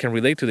this. I can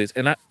relate to this.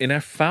 And I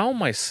found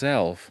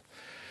myself,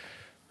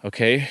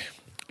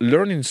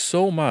 learning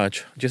so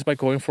much just by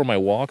going for my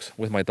walks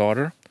with my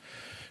daughter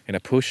in a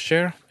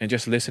pushchair and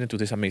just listening to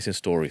these amazing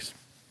stories.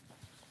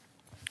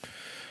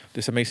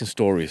 There's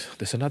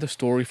another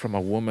story from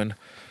a woman.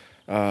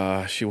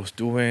 She was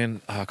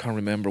doing, I can't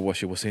remember what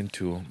she was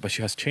into, but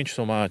she has changed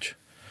so much.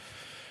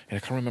 And I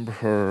can't remember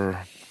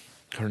her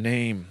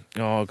name.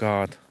 Oh,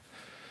 God.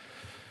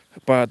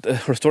 But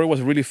her story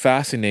was really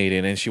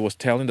fascinating. And she was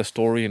telling the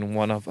story in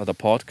one of the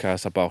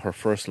podcasts about her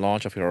first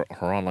launch of her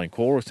online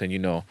course.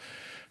 And,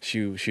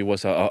 she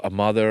was a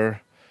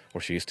mother,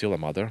 or she is still a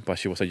mother, but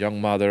she was a young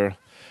mother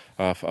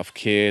of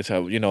kids.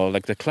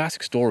 Like the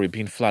classic story,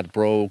 being flat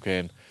broke,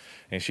 and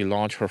she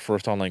launched her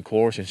first online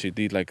course, and she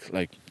did like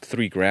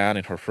 $3,000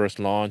 in her first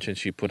launch, and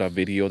she put a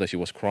video that she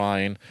was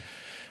crying,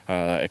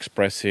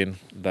 expressing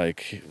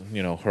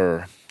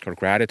her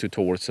gratitude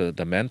towards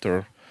the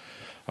mentor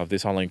of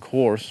this online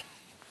course.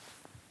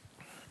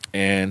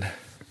 And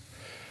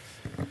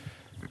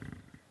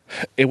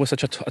it was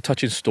such a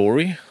touching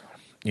story.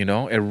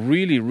 It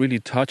really, really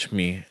touched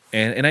me.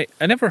 And I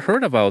never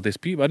heard about these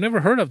people. I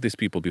never heard of these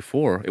people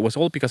before. It was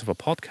all because of a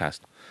podcast.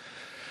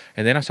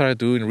 And then I started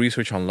doing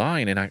research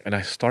online, and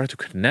I started to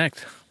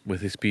connect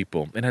with these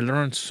people. And I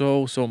learned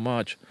so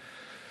much.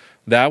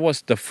 That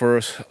was the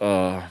first,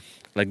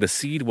 the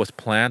seed was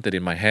planted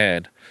in my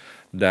head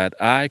that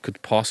I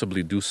could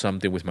possibly do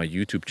something with my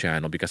YouTube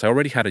channel, because I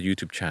already had a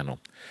YouTube channel.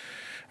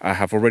 I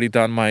have already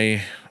done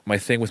my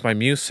thing with my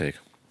music.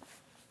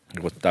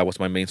 That was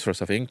my main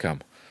source of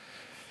income.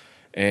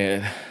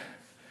 And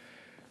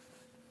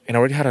I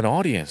already had an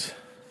audience.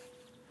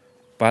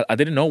 But I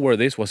didn't know where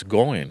this was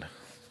going.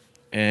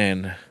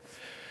 And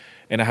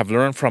I have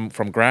learned from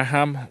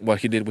Graham what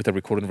he did with the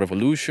Recording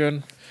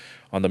Revolution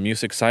on the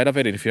music side of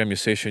it. And if you're a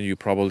musician, you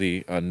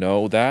probably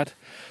know that.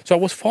 So I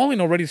was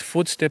following already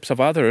footsteps of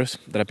others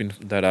that I've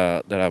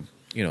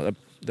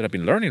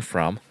been learning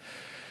from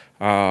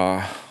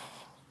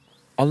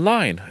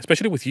online,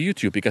 especially with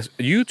YouTube, because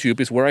YouTube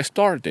is where I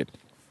started.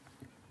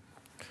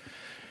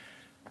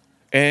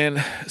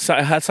 And so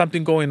I had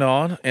something going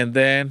on, and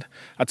then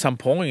at some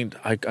point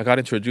I got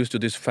introduced to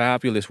this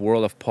fabulous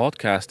world of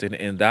podcasting,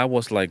 and that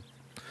was like,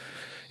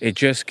 it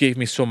just gave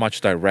me so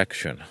much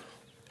direction.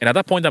 And at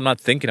that point, I'm not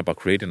thinking about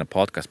creating a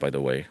podcast, by the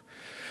way.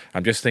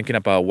 I'm just thinking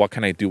about what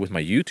can I do with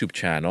my YouTube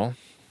channel.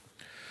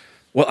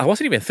 Well, I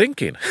wasn't even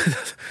thinking.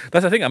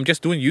 That's the thing. I'm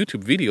just doing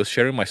YouTube videos,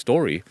 sharing my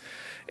story,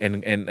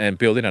 and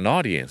building an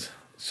audience.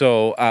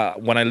 So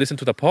when I listen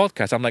to the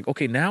podcast, I'm like,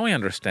 okay, now I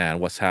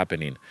understand what's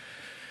happening.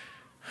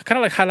 I kind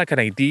of like had like an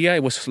idea.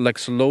 It was like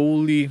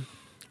slowly,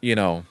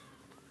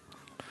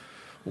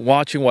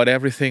 watching what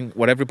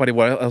everybody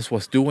else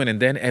was doing, and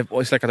then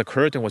it's like the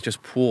curtain was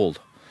just pulled,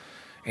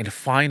 and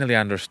finally I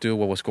understood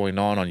what was going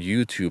on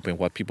YouTube and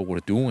what people were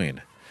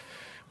doing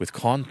with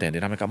content.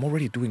 And I'm like, I'm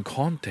already doing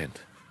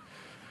content,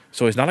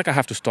 so it's not like I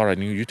have to start a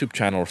new YouTube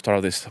channel or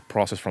start this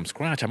process from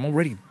scratch. I'm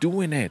already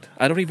doing it.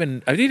 I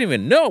didn't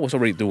even know I was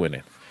already doing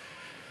it.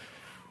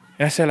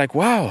 And I said, like,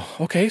 wow,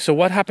 okay, so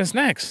what happens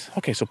next?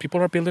 Okay, so people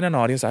are building an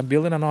audience. I'm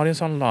building an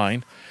audience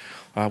online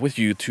with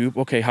YouTube.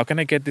 Okay, how can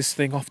I get this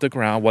thing off the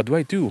ground? What do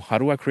I do? How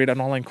do I create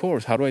an online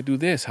course? How do I do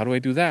this? How do I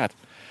do that?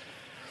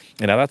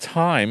 And at that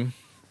time,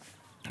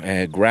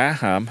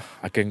 Graham,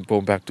 I can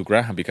go back to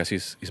Graham because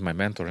he's my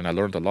mentor, and I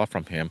learned a lot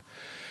from him.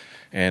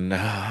 And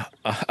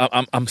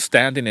I'm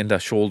standing in the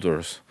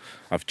shoulders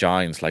of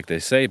giants, like they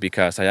say,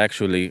 because I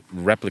actually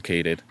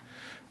replicated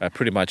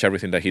pretty much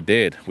everything that he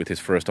did with his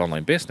first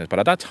online business. But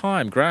at that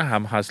time,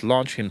 Graham has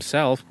launched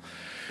himself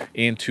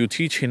into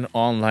teaching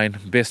online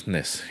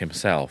business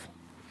himself.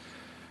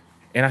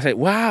 And I said,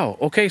 wow,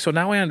 okay, so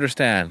now I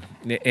understand.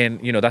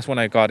 And, that's when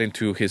I got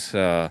into his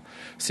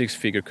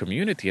six-figure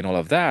community and all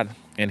of that.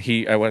 And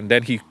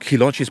then he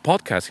launched his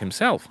podcast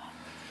himself.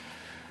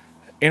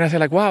 And I said,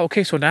 like, wow,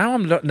 okay, so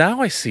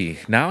now I see,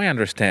 now I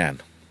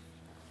understand.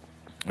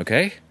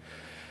 Okay?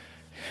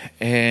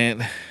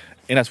 And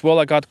as well,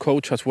 I got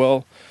coached as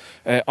well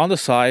on the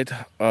side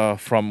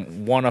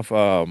from one of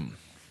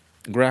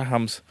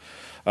Graham's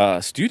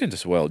students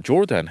as well,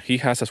 Jordan. He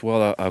has as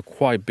well a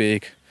quite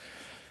big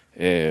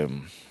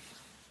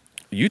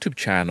YouTube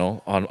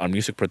channel on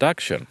music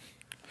production.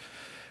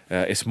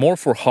 It's more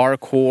for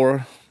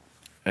hardcore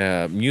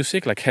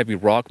music, like heavy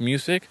rock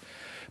music.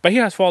 But he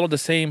has followed the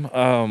same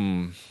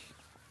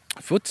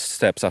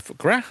footsteps of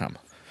Graham,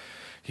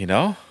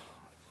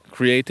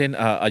 creating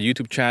a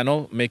YouTube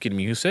channel, making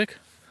music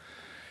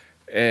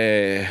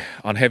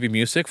on heavy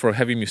music for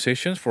heavy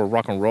musicians, for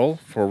rock and roll,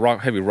 for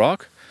heavy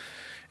rock.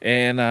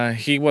 And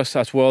he was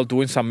as well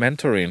doing some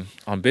mentoring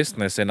on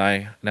business. And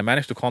I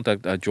managed to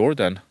contact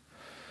Jordan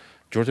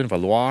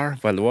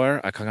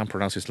Valoir. I can't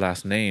pronounce his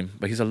last name,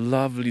 but he's a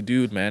lovely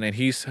dude, man. And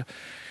he's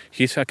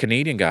a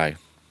Canadian guy.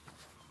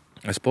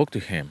 I spoke to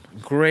him.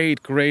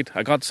 Great.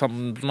 I got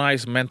some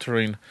nice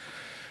mentoring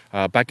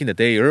back in the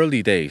day,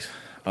 early days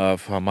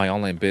of my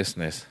online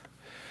business.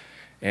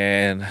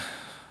 And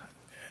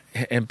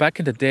back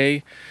in the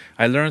day,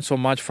 I learned so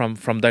much from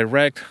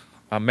direct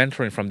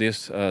mentoring from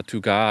these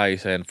two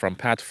guys, and from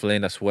Pat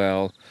Flynn as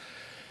well.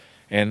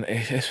 And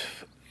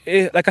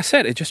like I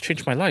said, it just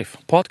changed my life.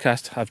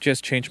 Podcasts have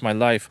just changed my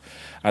life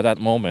at that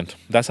moment.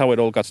 That's how it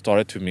all got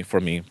started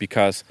for me.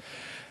 Because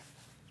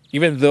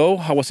even though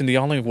I was in the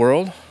online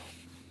world,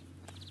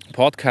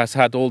 podcasts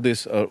had all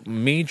this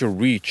major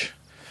reach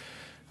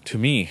to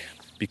me,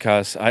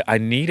 because I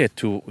needed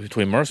to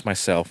immerse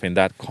myself in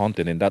that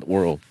content, in that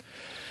world.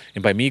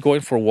 And by me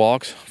going for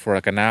walks for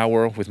like an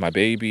hour with my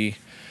baby,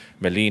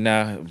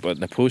 Melina, but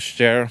the push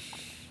there,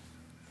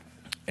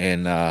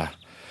 and at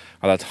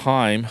that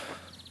time,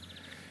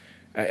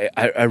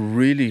 I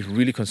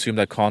really consumed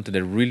that content.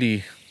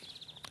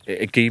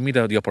 It gave me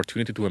the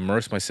opportunity to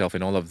immerse myself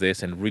in all of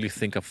this and really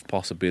think of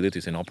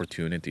possibilities and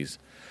opportunities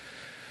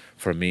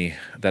for me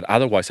that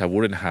otherwise I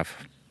wouldn't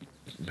have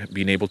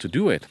been able to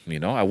do it.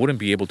 I wouldn't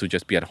be able to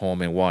just be at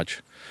home and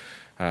watch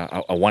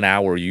a 1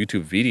 hour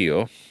YouTube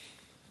video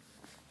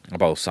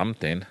about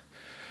something,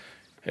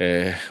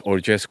 or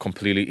just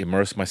completely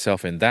immerse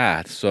myself in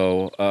that.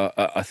 So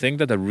I think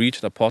that the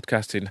reach that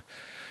podcasting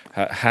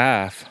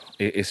have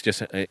is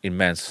just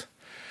immense.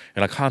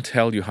 And I can't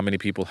tell you how many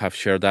people have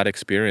shared that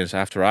experience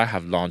after I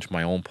have launched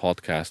my own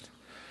podcast,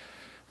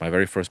 my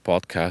very first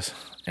podcast.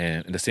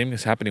 And the same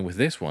is happening with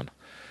this one.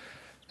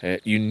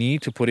 You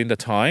need to put in the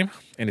time,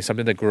 and it's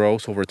something that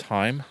grows over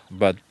time,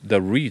 but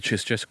the reach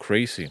is just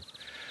crazy.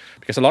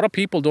 Because a lot of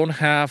people don't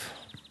have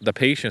the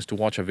patience to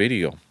watch a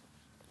video.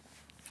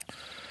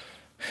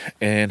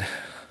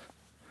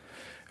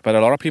 But a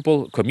lot of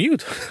people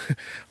commute.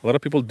 A lot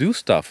of people do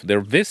stuff.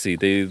 They're busy.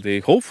 They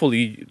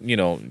hopefully,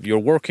 you're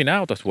working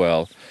out as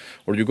well,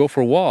 or you go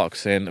for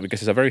walks, and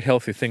because it's a very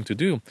healthy thing to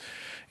do.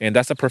 And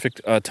that's the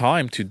perfect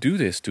time to do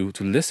this, to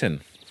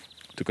listen,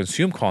 to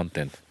consume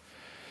content.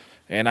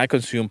 And I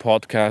consume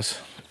podcasts,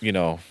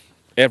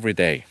 every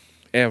day,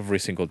 every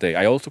single day.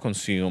 I also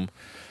consume,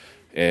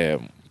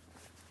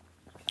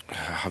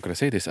 how can I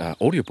say this?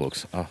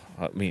 Audiobooks.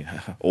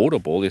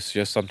 Audible is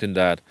just something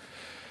that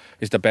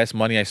is the best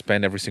money I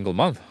spend every single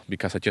month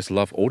because I just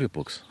love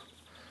audiobooks.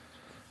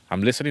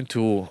 I'm listening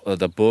to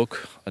the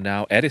book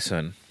now,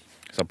 Edison.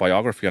 It's a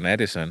biography on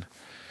Edison.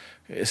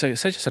 It's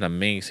just an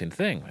amazing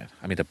thing, man.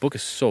 I mean, the book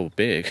is so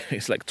big.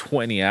 It's like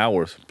 20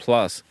 hours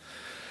plus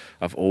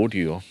of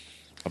audio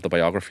of the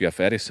biography of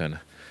Edison.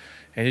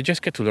 And you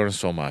just get to learn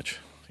so much.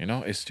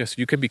 It's just,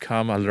 you can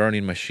become a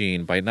learning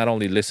machine by not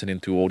only listening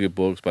to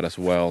audiobooks, but as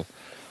well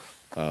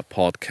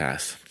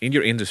podcasts. In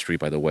your industry,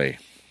 by the way.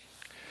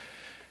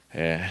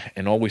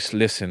 And always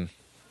listen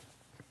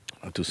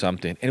to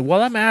something. And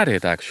while I'm at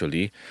it,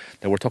 actually,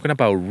 that we're talking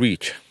about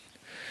reach,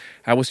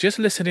 I was just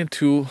listening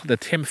to the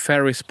Tim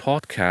Ferriss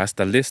podcast,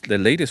 the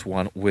latest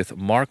one with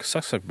Mark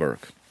Zuckerberg.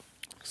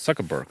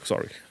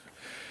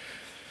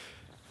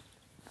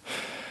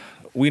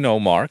 We know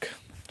Mark,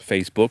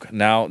 Facebook.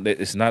 Now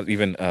it's not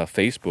even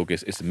Facebook,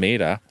 it's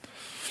Meta.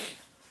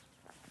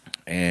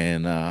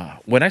 And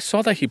when I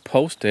saw that he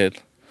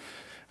posted,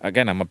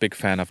 again, I'm a big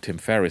fan of Tim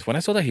Ferriss. When I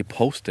saw that he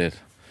posted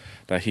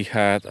that he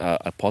had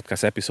a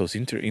podcast episode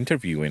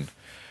interviewing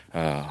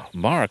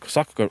Mark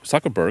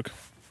Zuckerberg,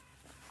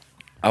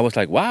 I was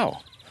like,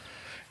 wow.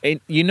 And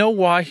you know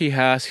why he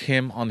has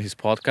him on his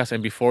podcast?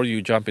 And before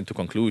you jump into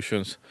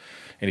conclusions,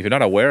 and if you're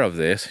not aware of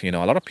this, a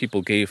lot of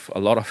people gave a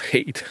lot of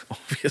hate,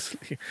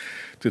 obviously,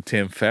 to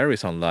Tim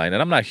Ferriss online.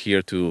 And I'm not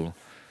here to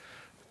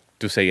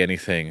say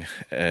anything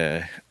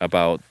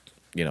about,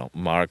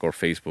 Mark or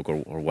Facebook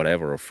or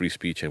whatever, or free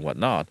speech and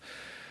whatnot.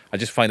 I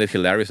just find it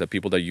hilarious that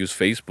people that use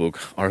Facebook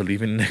are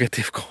leaving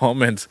negative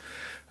comments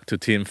to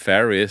Tim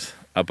Ferriss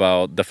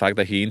about the fact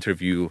that he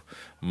interviewed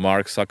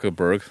Mark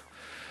Zuckerberg,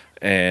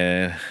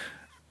 and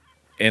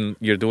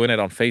you're doing it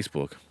on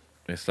Facebook.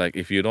 It's like,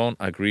 if you don't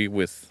agree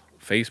with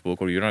Facebook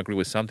or you don't agree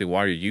with something,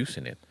 why are you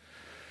using it?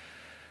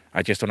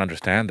 I just don't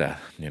understand that,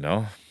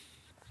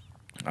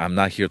 I'm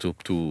not here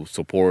to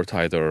support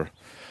either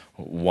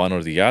one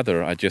or the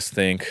other. I just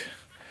think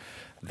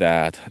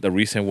that the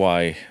reason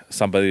why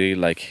somebody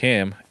like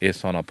him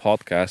is on a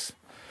podcast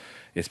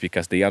is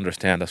because they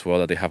understand as well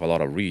that they have a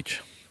lot of reach,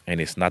 and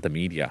it's not the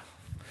media,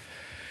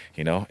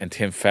 And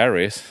Tim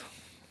Ferriss,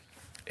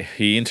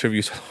 he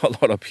interviews a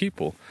lot of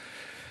people.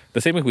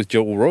 The same with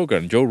Joe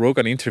Rogan. Joe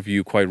Rogan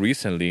interviewed quite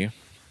recently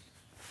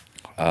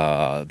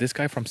this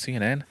guy from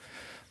CNN,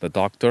 the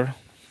Dr.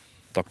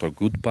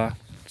 Gutba,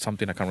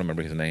 something, I can't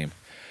remember his name.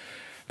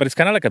 But it's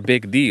kind of like a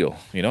big deal,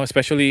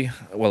 especially,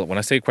 well, when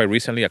I say quite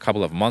recently, a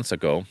couple of months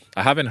ago.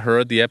 I haven't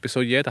heard the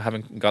episode yet. I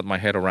haven't got my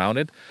head around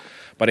it.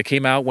 But it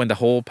came out when the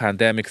whole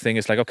pandemic thing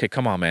is like, okay,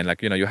 come on, man.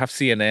 Like, you have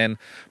CNN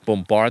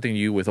bombarding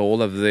you with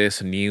all of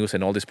this news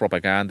and all this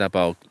propaganda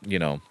about,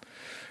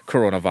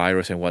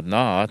 coronavirus and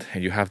whatnot.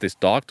 And you have this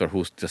doctor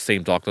who's the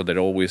same doctor that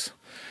always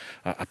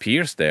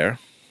appears there.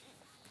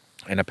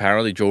 And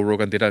apparently Joe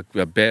Rogan did a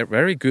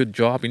very good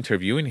job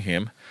interviewing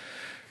him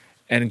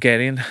and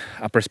getting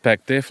a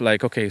perspective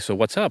like, okay, so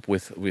what's up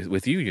with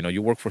you?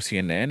 You work for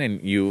CNN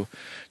and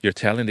you're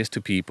telling this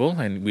to people,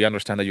 and we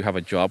understand that you have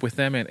a job with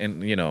them,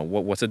 and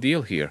what's the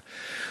deal here?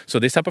 So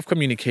this type of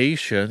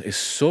communication is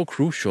so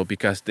crucial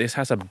because this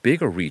has a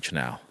bigger reach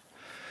now,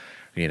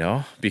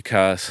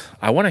 because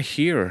I want to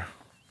hear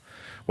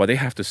what they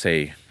have to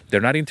say.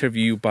 They're not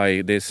interviewed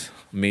by this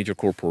major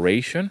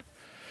corporation.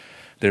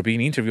 They're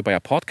being interviewed by a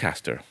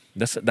podcaster.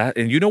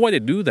 And you know why they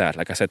do that?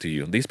 Like I said to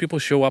you, these people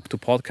show up to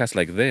podcasts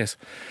like this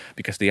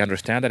because they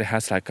understand that it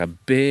has like a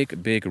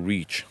big, big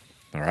reach.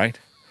 All right?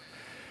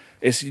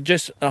 It's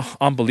just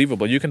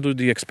unbelievable. You can do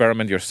the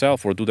experiment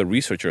yourself or do the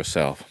research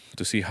yourself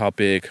to see how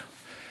big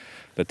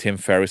the Tim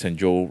Ferriss and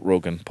Joe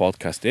Rogan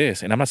podcast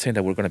is. And I'm not saying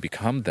that we're going to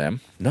become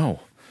them. No.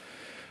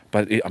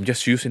 But I'm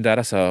just using that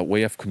as a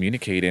way of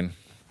communicating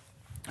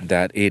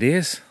that it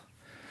is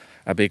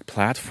a big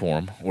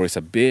platform, or it's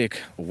a big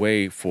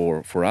way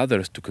for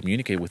others to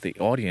communicate with the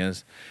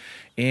audience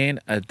in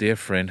a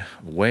different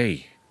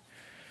way.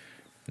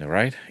 All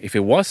right? If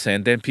it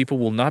wasn't, then people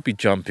will not be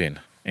jumping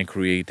and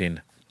creating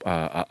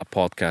a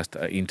podcast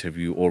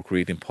interview or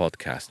creating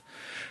podcasts.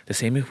 The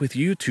same is with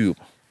YouTube.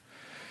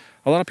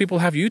 A lot of people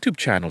have YouTube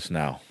channels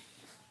now.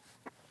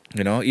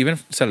 Even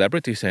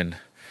celebrities and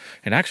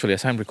actually,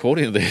 as I'm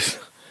recording this,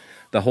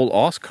 the whole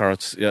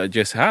Oscars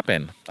just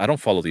happened. I don't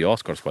follow the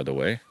Oscars, by the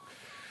way.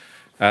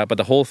 But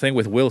the whole thing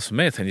with Will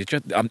Smith,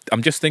 and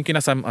I'm just thinking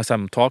as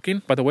I'm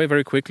talking, by the way,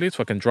 very quickly,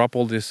 so I can drop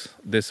all this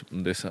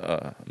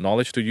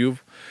knowledge to you,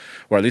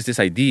 or at least these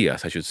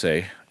ideas, I should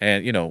say.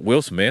 And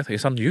Will Smith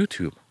is on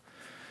YouTube,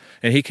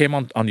 and he came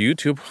on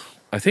YouTube,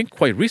 I think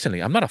quite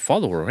recently. I'm not a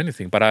follower or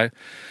anything, but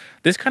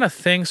this kind of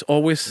things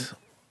always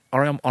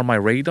are on my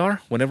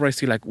radar whenever I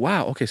see like,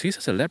 wow, okay, so he's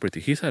a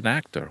celebrity, he's an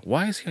actor.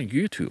 Why is he on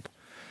YouTube?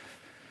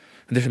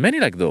 And there's many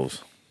like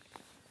those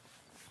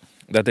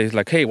that they're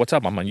like, hey, what's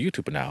up? I'm on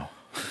YouTube now.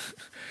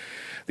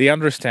 They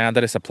understand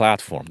that it's a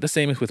platform. The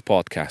same is with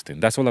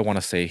podcasting. That's all I want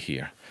to say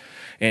here.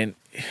 And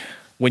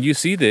when you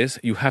see this,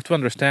 you have to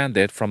understand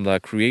it from the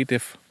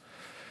creative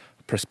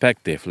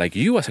perspective, like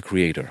you as a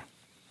creator,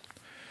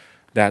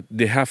 that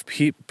they have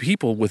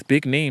people with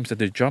big names that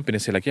they jump in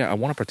and say like, yeah, I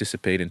want to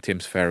participate in Tim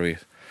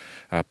Ferriss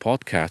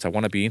podcast. I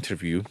want to be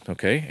interviewed,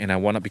 okay? And I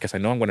want to, because I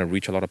know I'm going to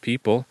reach a lot of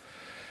people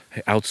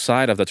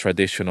outside of the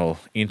traditional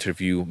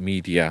interview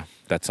media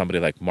that somebody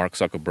like Mark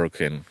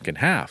Zuckerberg can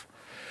have.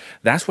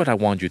 That's what I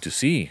want you to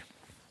see,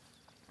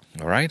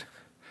 all right?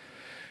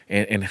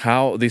 And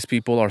how these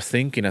people are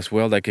thinking as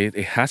well, like it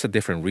has a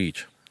different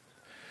reach.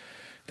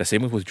 The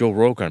same with Joe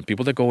Rogan.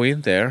 People that go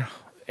in there,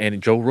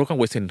 and Joe Rogan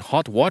was in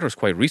hot waters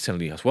quite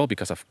recently as well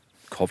because of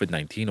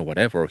COVID-19 or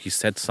whatever. Or he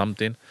said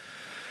something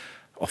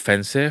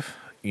offensive,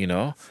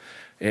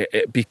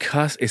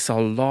 because it's a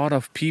lot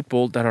of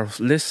people that are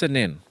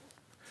listening.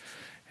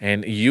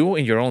 And you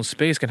in your own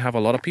space can have a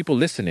lot of people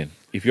listening.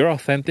 If you're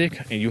authentic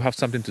and you have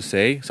something to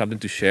say, something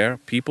to share,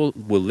 people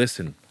will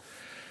listen.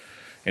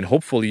 And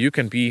hopefully you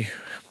can be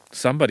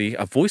somebody,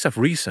 a voice of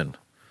reason.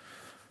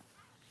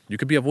 You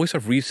could be a voice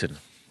of reason.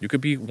 You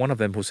could be one of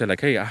them who said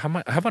like, hey, I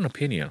have an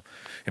opinion.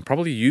 And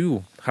probably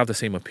you have the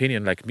same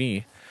opinion like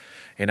me.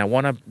 And I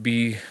want to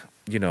be,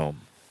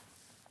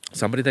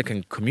 somebody that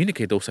can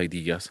communicate those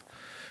ideas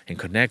and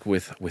connect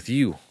with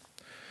you.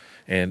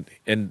 And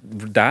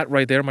that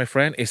right there, my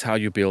friend, is how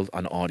you build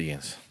an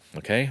audience,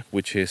 okay?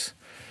 Which is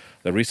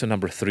the reason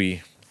number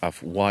 3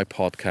 of why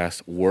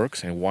podcast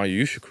works and why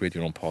you should create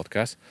your own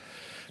podcast.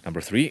 Number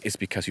 3 is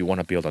because you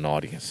want to build an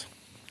audience.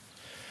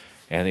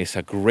 And it's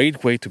a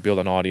great way to build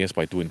an audience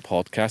by doing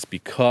podcasts,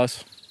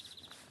 because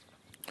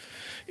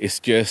it's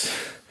just,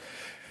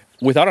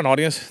 without an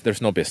audience,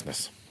 there's no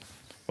business,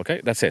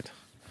 okay? That's it.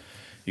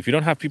 If you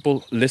don't have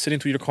people listening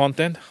to your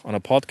content on a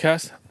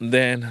podcast,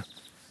 then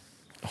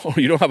or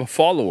you don't have a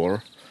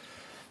following,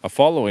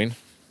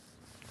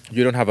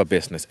 you don't have a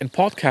business. And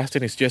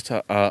podcasting is just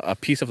a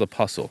piece of the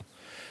puzzle.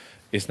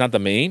 It's not the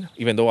main,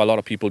 even though a lot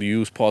of people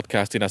use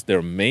podcasting as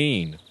their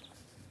main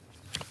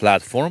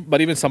platform. But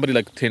even somebody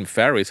like Tim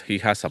Ferriss, he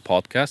has a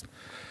podcast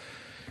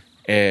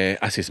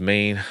as his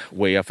main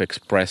way of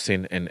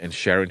expressing and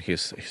sharing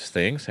his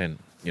things and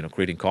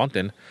creating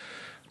content.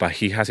 But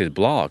he has his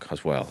blog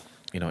as well.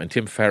 And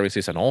Tim Ferriss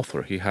is an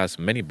author. He has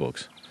many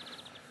books.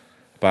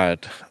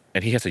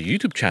 And he has a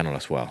YouTube channel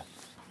as well.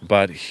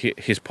 But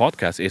his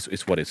podcast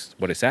is what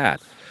it's at.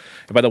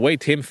 And by the way,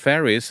 Tim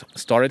Ferriss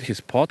started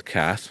his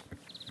podcast,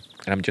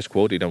 and I'm just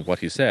quoting on what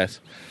he says.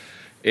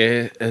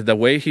 The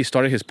way he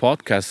started his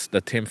podcast,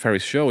 the Tim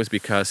Ferriss Show, is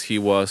because he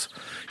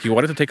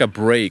wanted to take a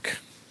break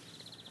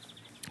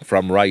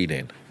from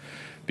writing.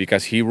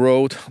 Because he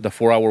wrote The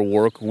 4-Hour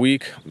Work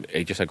Week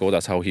ages ago.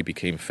 That's how he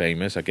became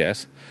famous, I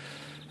guess,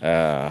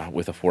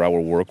 with The 4-Hour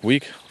Work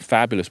Week.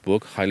 Fabulous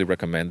book, highly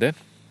recommended.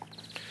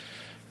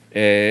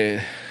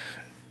 And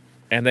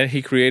then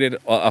he created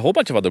a whole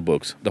bunch of other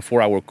books. The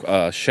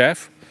 4-Hour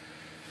Chef,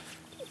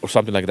 or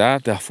something like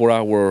that. The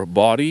 4-Hour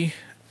Body,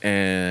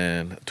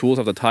 and Tools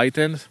of the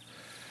Titans.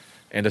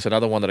 And there's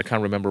another one that I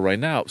can't remember right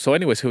now. So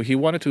anyway, so he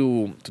wanted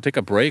to take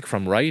a break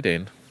from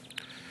writing.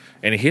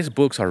 And his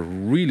books are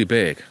really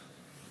big,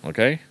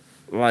 okay?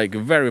 Like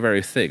very,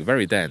 very thick,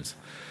 very dense.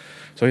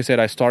 So he said,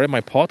 I started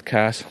my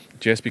podcast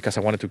just because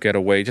I wanted to get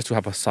away, just to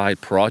have a side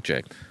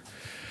project.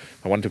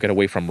 I wanted to get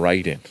away from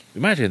writing.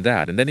 Imagine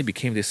that. And then it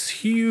became this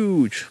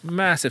huge,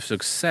 massive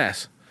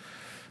success,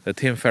 the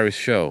Tim Ferriss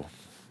Show.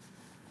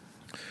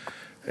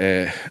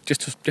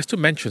 Just to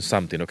mention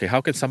something, okay?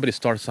 How can somebody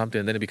start something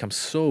and then it becomes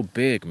so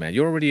big, man?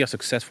 You're already a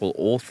successful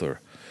author.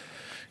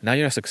 Now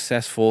you're a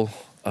successful,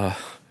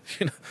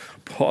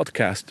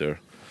 podcaster.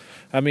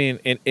 I mean,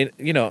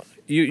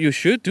 you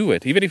should do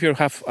it. Even if you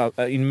have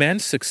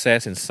immense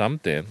success in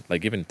something,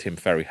 like even Tim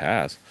Ferriss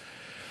has,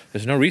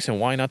 there's no reason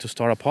why not to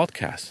start a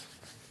podcast.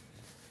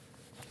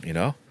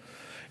 And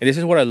this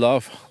is what I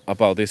love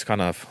about this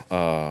kind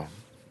of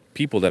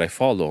people that I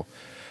follow,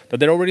 that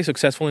they're already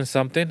successful in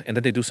something and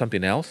then they do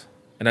something else.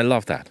 And I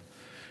love that.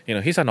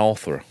 He's an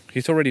author.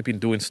 He's already been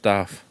doing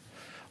stuff,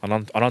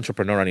 an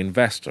entrepreneur, an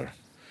investor.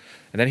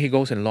 And then he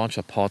goes and launches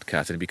a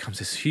podcast and it becomes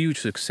this huge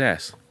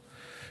success.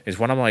 It's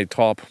one of my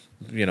top,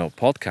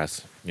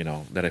 podcasts,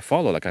 that I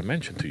follow, like I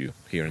mentioned to you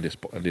here in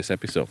this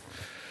episode.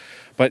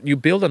 But you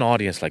build an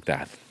audience like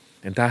that.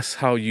 And that's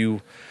how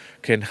you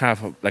can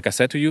have, like I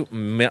said to you,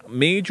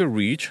 major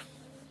reach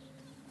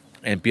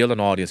and build an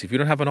audience. If you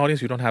don't have an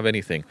audience, you don't have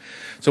anything.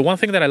 So one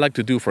thing that I like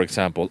to do, for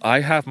example,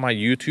 I have my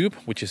YouTube,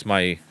 which is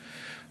I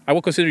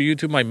will consider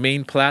YouTube my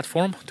main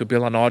platform to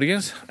build an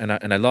audience. And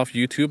I love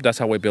YouTube. That's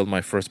how I built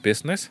my first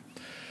business.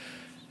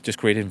 Just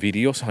creating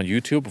videos on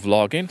YouTube,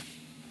 vlogging.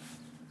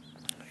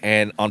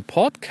 And on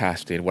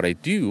podcasting, what I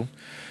do,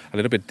 a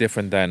little bit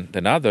different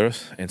than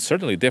others, and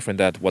certainly different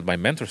than what my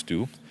mentors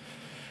do,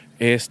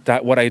 is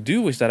that what I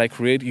do is that I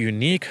create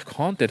unique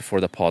content for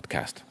the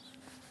podcast.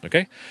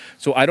 Okay?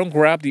 So I don't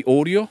grab the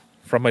audio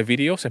from my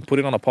videos and put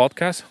it on a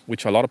podcast,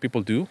 which a lot of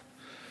people do,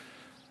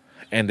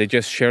 and they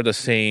just share the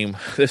same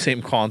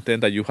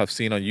content that you have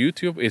seen on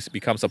YouTube. It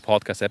becomes a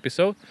podcast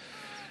episode.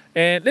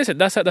 And listen,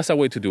 that's a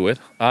way to do it.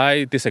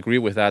 I disagree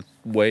with that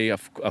way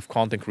of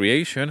content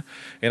creation,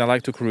 and I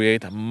like to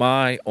create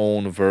my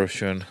own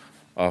version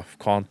of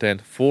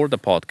content for the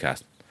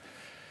podcast.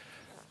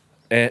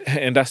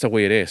 And that's the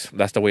way it is.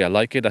 That's the way I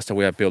like it. That's the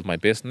way I build my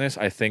business.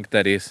 I think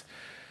that it's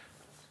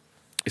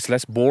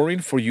less boring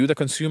for you, the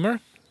consumer.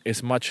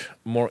 It's much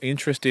more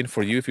interesting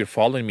for you. If you're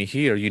following me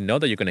here, you know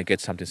that you're going to get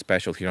something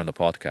special here on the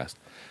podcast.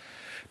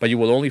 But you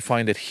will only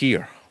find it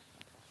here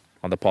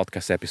on the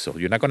podcast episode.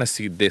 You're not going to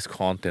see this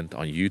content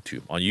on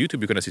YouTube. On YouTube,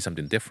 you're going to see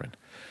something different.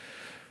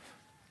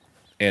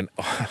 And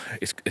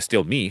it's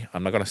still me.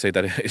 I'm not going to say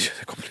that it's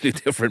just a completely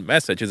different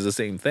message. It's the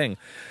same thing.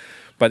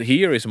 But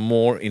here is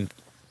more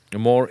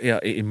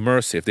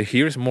immersive.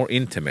 Here is more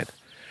intimate.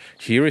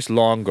 Here is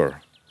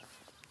longer.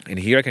 And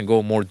here I can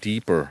go more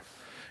deeper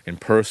and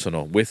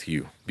personal with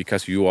you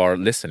because you are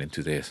listening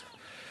to this.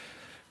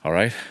 All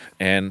right?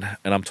 And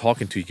I'm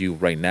talking to you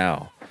right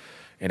now.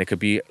 And it could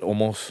be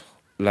almost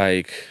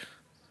like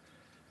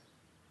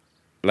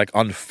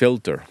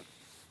unfiltered.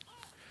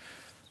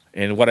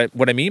 And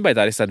what I mean by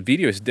that is that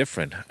video is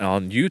different.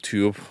 On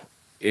YouTube,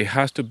 it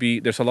has to be,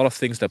 there's a lot of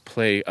things that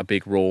play a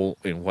big role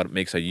in what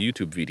makes a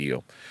YouTube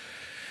video.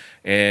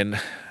 And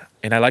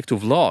I like to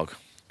vlog.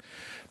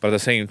 But at the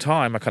same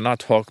time, I cannot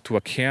talk to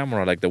a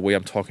camera like the way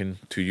I'm talking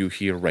to you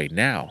here right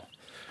now,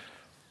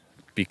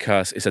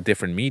 because it's a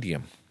different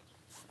medium.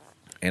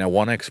 And I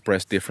want to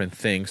express different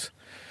things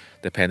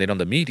depending on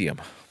the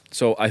medium.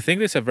 So I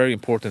think it's a very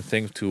important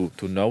thing to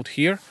note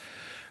here.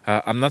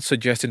 I'm not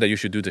suggesting that you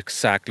should do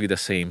exactly the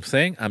same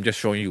thing. I'm just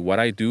showing you what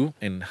I do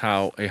and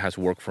how it has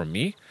worked for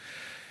me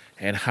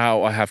and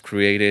how I have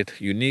created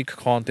unique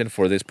content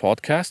for this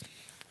podcast.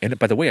 And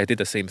by the way, I did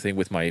the same thing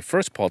with my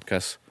first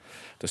podcast,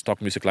 the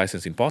Stock Music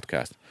Licensing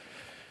Podcast.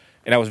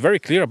 And I was very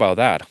clear about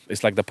that.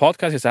 It's like the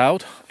podcast is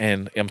out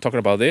and I'm talking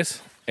about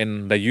this,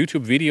 and the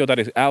YouTube video that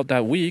is out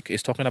that week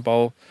is talking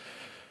about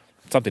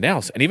something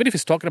else. And even if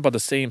it's talking about the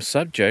same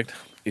subject,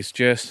 it's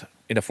just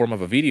in the form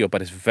of a video, but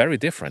it's very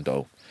different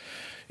though.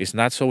 It's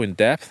not so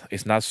in-depth,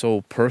 it's not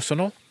so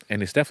personal,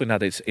 and it's definitely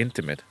not as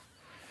intimate.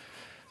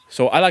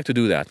 So I like to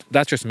do that.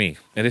 That's just me.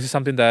 And this is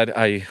something that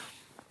I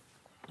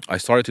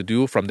started to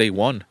do from day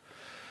one.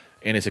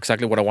 And it's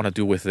exactly what I want to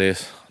do with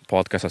this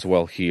podcast as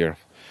well here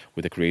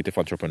with the Creative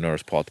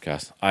Entrepreneurs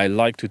Podcast. I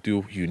like to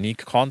do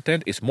unique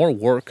content. It's more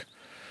work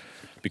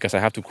because I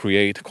have to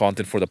create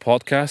content for the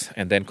podcast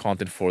and then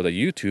content for the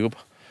YouTube.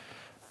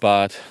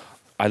 But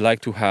I like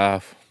to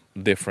have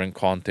different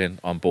content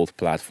on both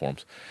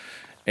platforms.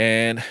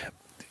 And,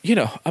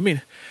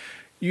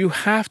 you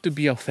have to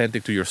be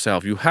authentic to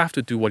yourself. You have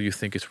to do what you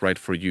think is right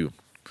for you.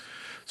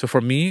 So for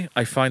me,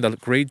 I find a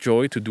great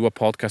joy to do a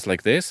podcast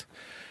like this,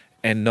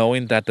 and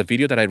knowing that the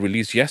video that I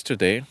released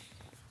yesterday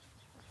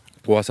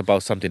was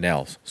about something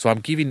else. So I'm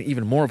giving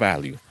even more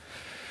value.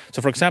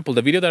 So for example,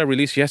 the video that I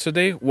released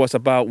yesterday was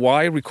about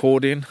why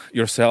recording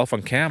yourself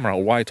on camera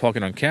or why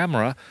talking on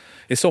camera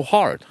is so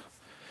hard.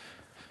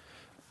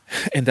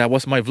 And that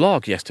was my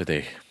vlog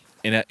yesterday.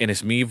 And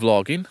it's me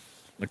vlogging.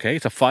 Okay,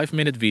 it's a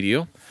 5-minute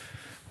video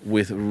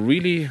with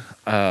really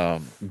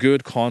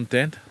good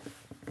content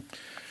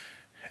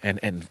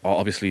and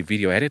obviously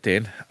video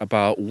editing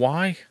about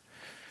why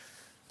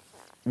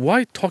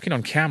talking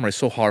on camera is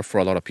so hard for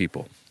a lot of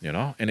people,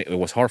 and it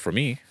was hard for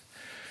me.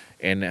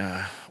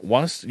 And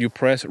once you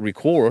press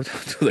record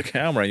to the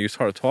camera and you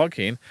start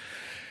talking,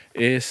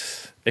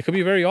 it could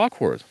be very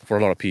awkward for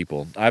a lot of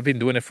people. I've been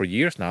doing it for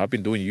years now. I've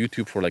been doing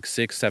YouTube for like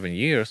 6-7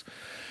 years.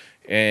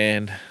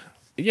 And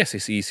yes,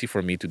 it's easy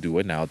for me to do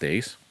it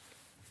nowadays.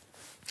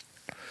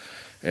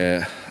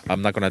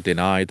 I'm not going to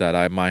deny that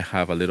I might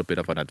have a little bit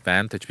of an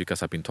advantage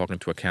because I've been talking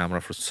to a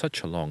camera for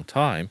such a long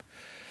time.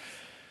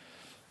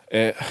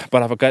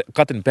 But I've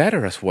gotten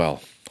better as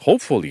well.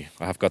 Hopefully,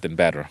 I have gotten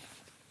better.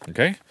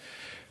 Okay?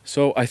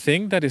 So I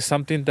think that is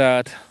something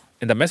that,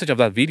 in the message of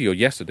that video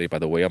yesterday, by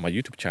the way, on my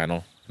YouTube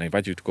channel, and I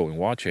invite you to go and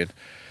watch it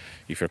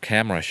if you're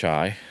camera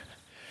shy,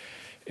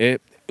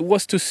 it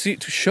was to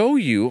show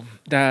you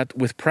that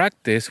with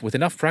practice, with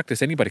enough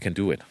practice, anybody can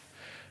do it.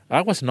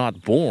 I was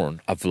not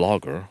born a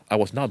vlogger. I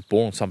was not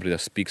born somebody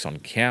that speaks on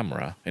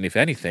camera. And if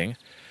anything,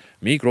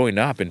 me growing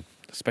up, and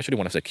especially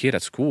when I was a kid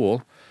at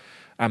school,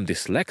 I'm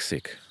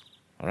dyslexic.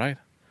 All right?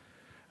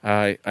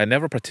 I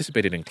never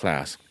participated in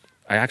class.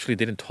 I actually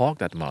didn't talk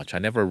that much. I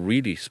never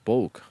really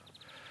spoke.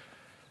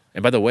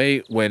 And by the way,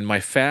 when my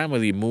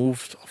family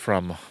moved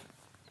from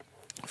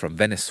from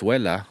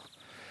Venezuela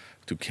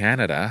to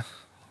Canada.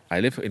 I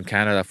lived in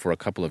Canada for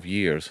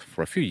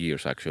a few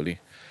years actually,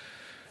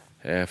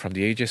 from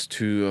the ages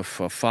to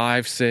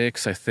 5,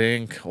 6, I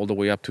think, all the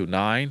way up to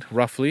 9,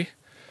 roughly.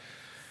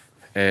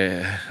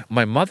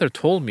 My mother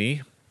told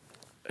me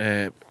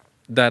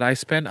that I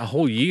spent a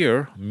whole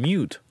year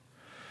mute.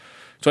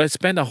 So I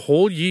spent a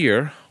whole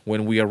year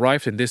when we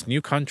arrived in this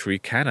new country,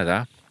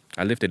 Canada.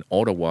 I lived in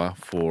Ottawa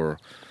for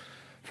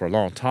a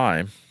long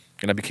time,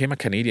 and I became a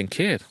Canadian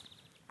kid.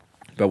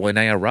 But when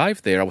I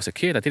arrived there, I was a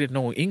kid. I didn't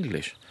know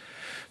English.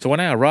 So when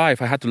I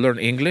arrived, I had to learn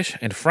English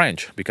and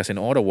French because in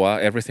Ottawa,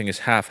 everything is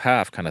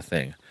half-half kind of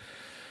thing.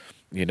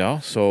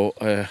 So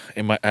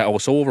I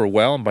was so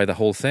overwhelmed by the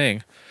whole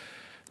thing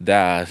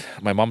that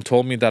my mom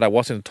told me that I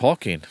wasn't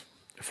talking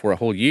for a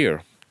whole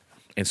year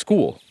in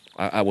school.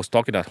 I was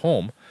talking at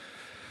home.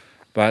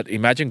 But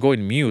imagine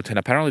going mute, and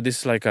apparently this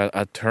is like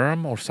a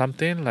term or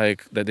something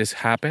like that. This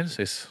happens.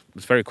 It's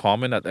very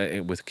common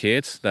with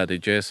kids that they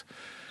just,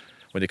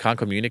 when they can't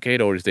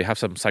communicate or if they have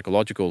some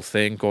psychological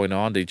thing going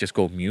on, they just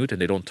go mute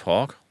and they don't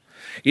talk.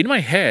 In my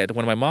head,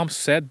 when my mom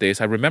said this,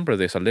 I remember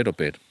this a little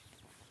bit.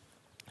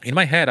 In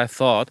my head, I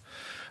thought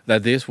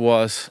that this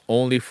was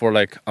only for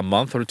like a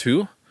month or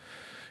two,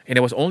 and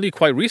it was only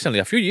quite recently,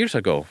 a few years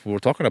ago, we were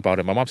talking about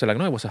it. My mom said like,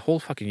 no, it was a whole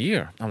fucking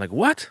year. I'm like,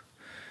 what?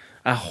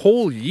 A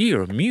whole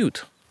year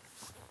mute,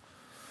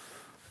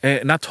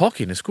 not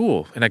talking in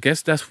school. And I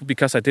guess that's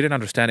because I didn't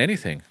understand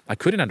anything. I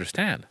couldn't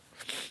understand.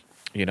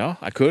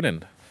 I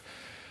couldn't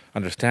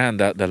understand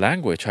the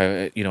language.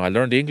 I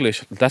learned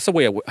English. That's the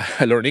way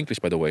I learned English,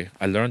 by the way.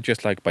 I learned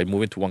just like by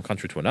moving to one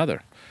country to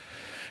another.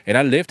 And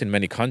I lived in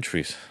many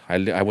countries.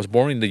 I was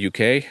born in the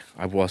UK.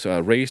 I was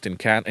raised in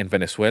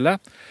Venezuela.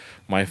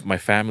 My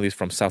family is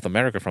from South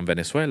America, from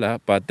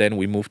Venezuela. But then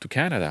we moved to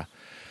Canada.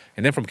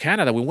 And then from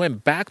Canada, we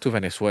went back to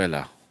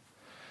Venezuela.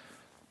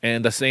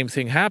 And the same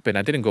thing happened.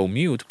 I didn't go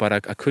mute, but I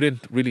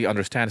couldn't really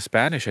understand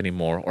Spanish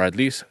anymore, or at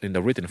least in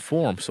the written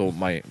form. So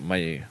my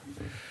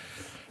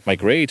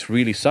grades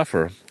really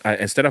suffer.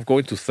 Instead of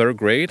going to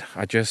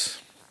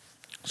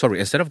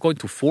instead of going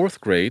to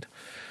fourth grade,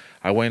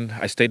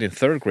 I stayed in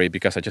third grade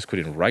because I just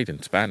couldn't write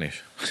in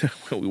Spanish.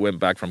 We went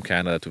back from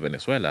Canada to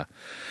Venezuela.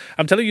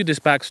 I'm telling you this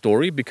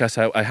backstory because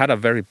I had a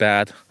very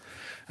bad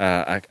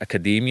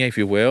academia, if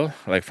you will.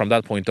 Like from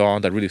that point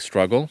on, I really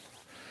struggled.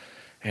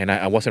 And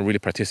I wasn't really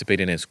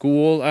participating in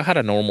school. I had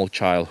a normal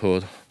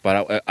childhood,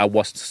 but I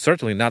was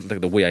certainly not like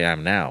the way I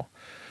am now.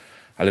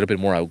 A little bit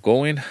more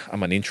outgoing.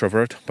 I'm an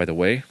introvert, by the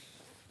way.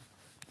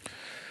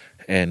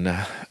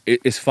 And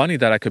it's funny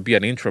that I could be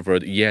an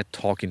introvert yet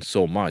talking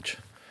so much.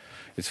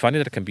 It's funny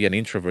that I can be an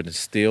introvert and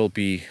still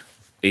be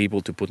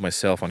able to put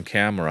myself on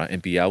camera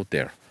and be out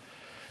there.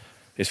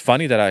 It's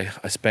funny that I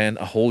spent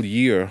a whole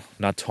year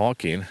not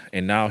talking,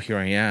 and now here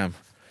I am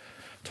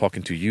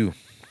talking to you.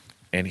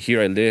 And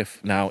here I live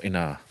now in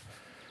a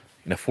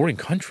foreign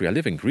country. I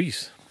live in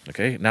Greece.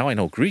 Okay, now I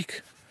know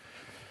Greek.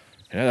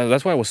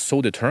 That's why I was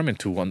so determined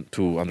to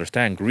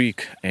understand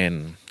Greek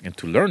and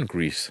to learn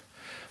Greek,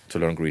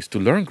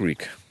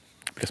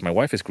 because my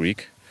wife is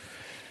Greek,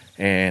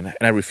 and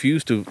I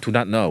refuse to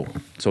not know.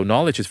 So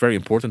knowledge is very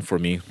important for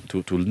me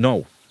to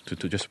know.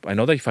 I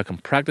know that if I can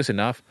practice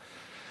enough,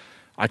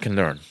 I can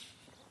learn.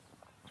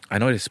 I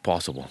know it is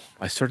possible.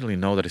 I certainly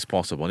know that it's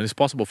possible. And it's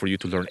possible for you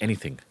to learn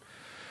anything.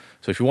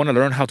 So if you want to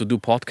learn how to do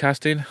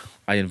podcasting,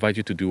 I invite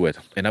you to do it.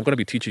 And I'm going to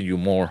be teaching you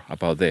more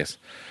about this.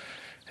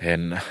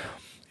 And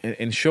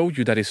show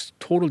you that it's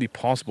totally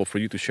possible for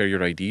you to share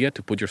your idea,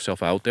 to put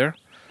yourself out there.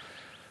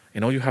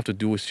 And all you have to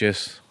do is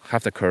just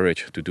have the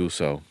courage to do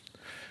so.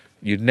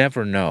 You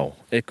never know.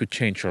 It could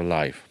change your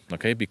life.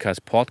 Okay? Because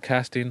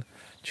podcasting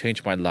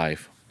changed my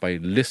life by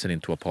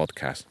listening to a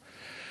podcast.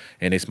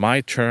 And it's my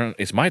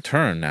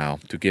turn now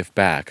to give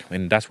back.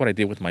 And that's what I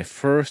did with my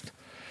first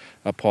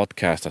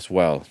podcast as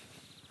well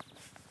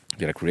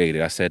that I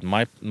created. I said,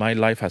 my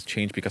life has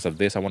changed because of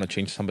this. I want to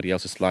change somebody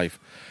else's life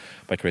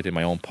by creating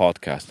my own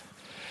podcast.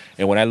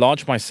 And when I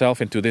launched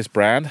myself into this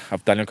brand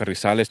of Daniel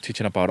Carrizales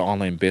teaching about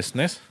online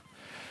business,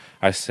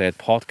 I said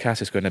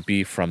podcast is going to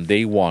be from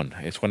day one.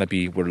 It's going to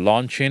be, we're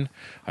launching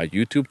a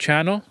YouTube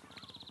channel,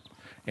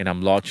 and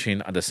I'm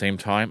launching at the same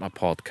time a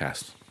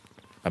podcast.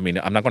 I mean,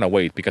 I'm not going to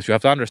wait, because you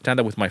have to understand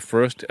that with my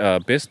first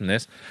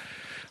business,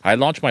 I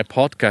launched my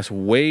podcast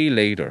way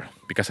later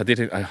because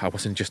I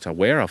wasn't just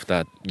aware of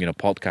that,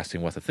 podcasting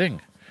was a thing.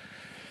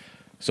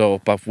 So,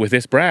 but with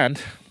this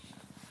brand,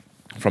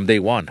 from day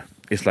one,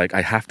 it's like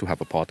I have to have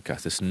a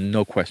podcast. There's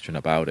no question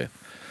about it.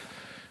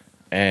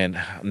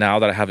 And now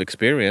that I have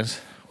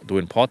experience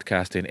doing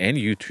podcasting and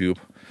YouTube,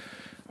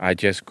 I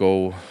just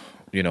go,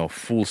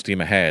 full steam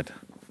ahead.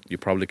 You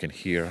probably can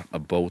hear a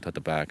boat at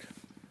the back.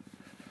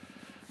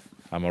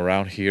 I'm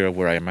around here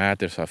where I'm at.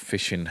 There's a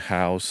fishing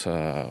house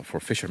for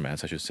fishermen,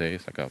 I should say.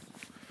 It's like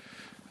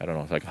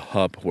it's like a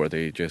hub where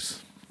they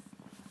just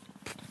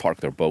park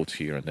their boats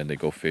here and then they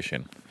go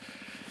fishing.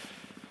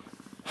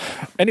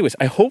 Anyways,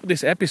 I hope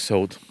this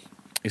episode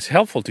is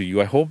helpful to you.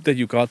 I hope that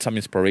you got some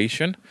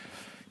inspiration.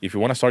 if you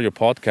want to start your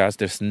podcast,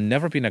 there's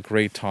never been a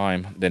great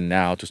time than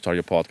now to start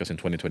your podcast in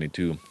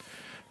 2022.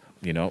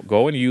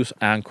 Go and use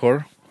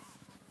Anchor.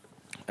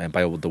 And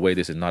by the way,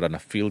 this is not an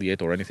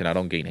affiliate or anything. I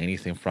don't gain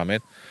anything from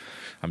it.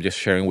 I'm just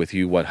sharing with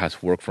you what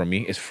has worked for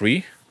me. It's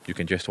free. You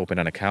can just open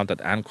an account at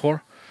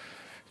Anchor.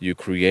 You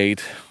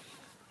create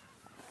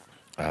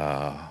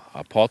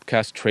a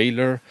podcast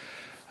trailer.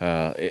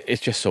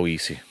 It's just so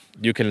easy.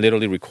 You can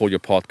literally record your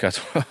podcast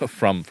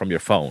from your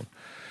phone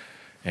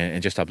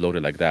and just upload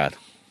it like that.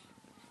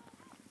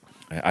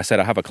 I said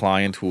I have a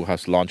client who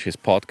has launched his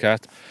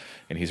podcast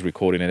and he's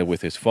recording it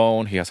with his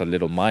phone. He has a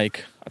little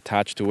mic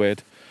attached to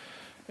it,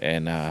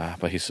 and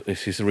but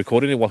he's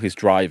recording it while he's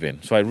driving.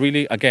 So I'm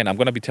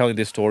going to be telling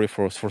this story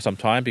for some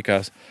time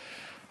because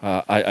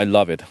I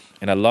love it,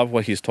 and I love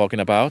what he's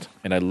talking about,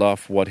 and I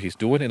love what he's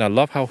doing, and I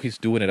love how he's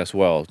doing it as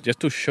well. Just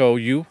to show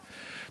you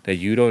that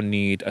you don't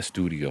need a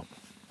studio.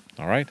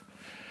 All right,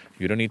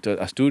 you don't need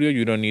a studio.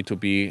 You don't need to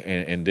be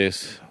in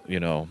this,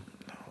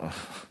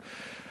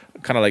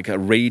 kind of like a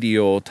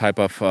radio type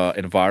of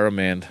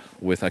environment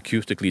with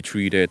acoustically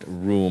treated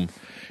room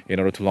in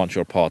order to launch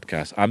your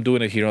podcast. I'm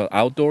doing it here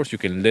outdoors. You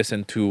can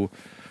listen to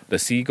the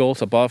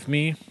seagulls above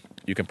me.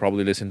 You can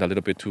probably listen a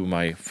little bit to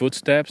my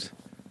footsteps.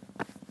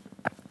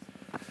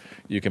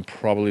 You can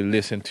probably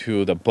listen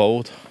to the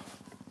boat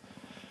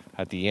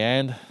at the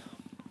end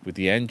with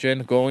the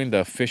engine going,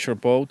 the Fisher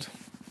boat.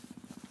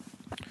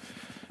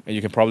 And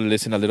you can probably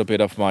listen a little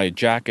bit of my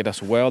jacket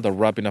as well, the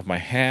rubbing of my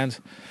hands.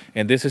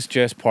 And this is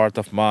just part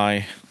of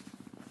my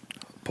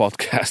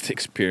podcast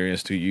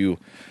experience to you.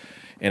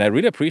 And I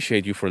really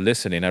appreciate you for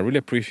listening. I really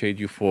appreciate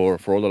you for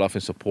all the love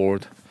and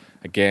support.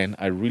 Again,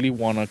 I really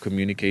want to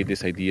communicate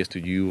these ideas to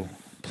you.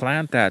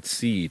 Plant that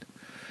seed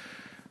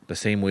the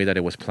same way that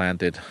it was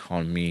planted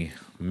on me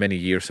many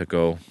years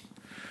ago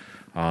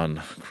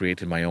on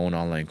creating my own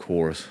online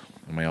course,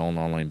 my own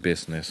online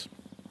business.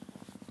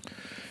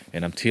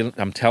 And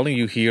I'm telling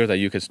you here that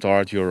you can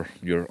start your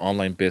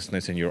online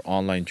business and your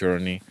online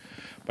journey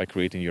by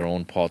creating your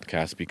own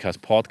podcast, because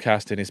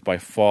podcasting is by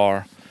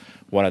far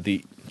one of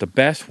the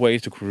best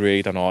ways to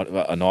create an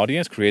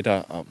audience, create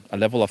a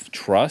level of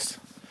trust,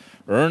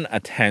 earn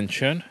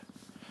attention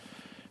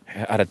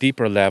at a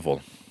deeper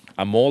level.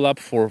 I'm all up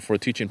for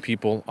teaching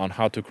people on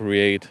how to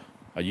create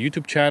a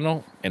YouTube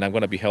channel, and I'm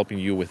going to be helping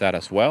you with that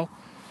as well,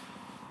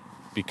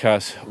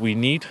 because we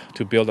need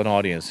to build an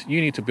audience. You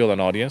need to build an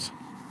audience.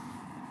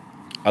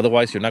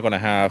 Otherwise, you're not going to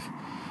have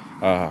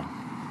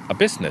a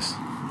business.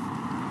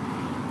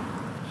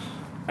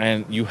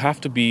 And you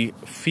have to be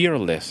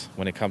fearless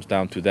when it comes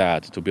down to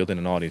that, to building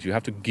an audience. You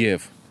have to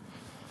give.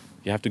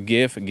 You have to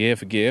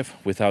give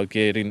without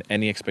getting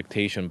any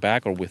expectation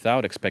back or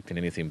without expecting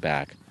anything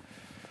back.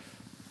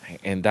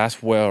 And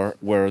that's where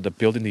the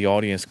building the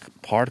audience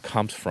part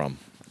comes from,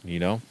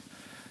 You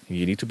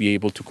need to be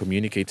able to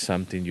communicate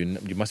something.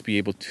 You must be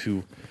able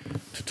to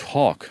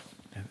talk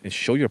and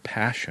show your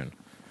passion.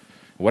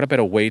 What a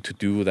better way to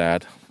do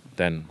that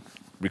than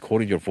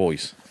recording your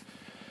voice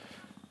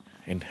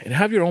and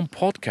have your own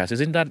podcast?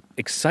 Isn't that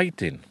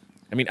exciting?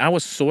 I mean, I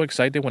was so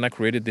excited when I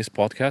created this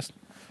podcast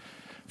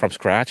from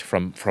scratch,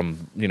 from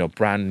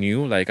brand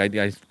new. Like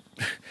I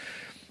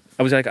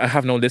was like, I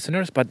have no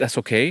listeners, but that's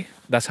okay.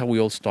 That's how we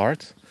all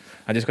start.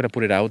 I'm just gonna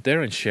put it out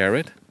there and share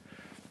it.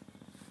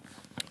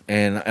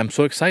 And I'm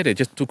so excited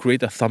just to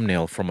create a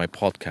thumbnail for my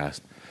podcast.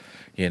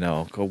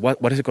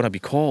 What is it gonna be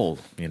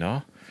called?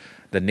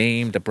 The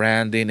name, the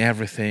branding,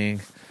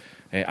 everything.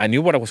 And I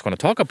knew what I was going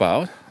to talk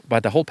about,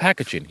 but the whole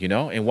packaging,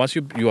 And once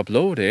you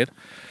upload it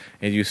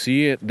and you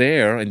see it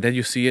there, and then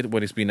you see it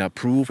when it's been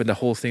approved and the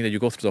whole thing, that you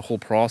go through the whole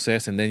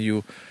process, and then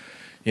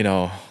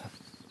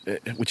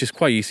which is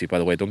quite easy, by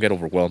the way. Don't get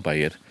overwhelmed by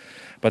it.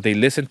 But they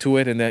listen to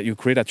it, and then you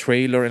create a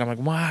trailer, and I'm like,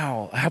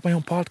 wow, I have my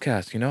own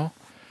podcast, And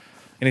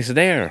it's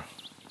there.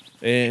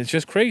 And it's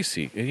just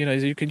crazy.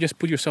 You can just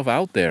put yourself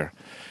out there.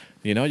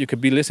 You could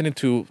be listening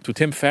to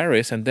Tim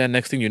Ferriss, and then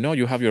next thing you know,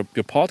 you have your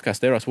podcast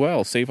there as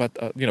well. Save at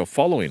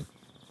following.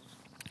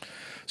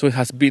 So it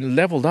has been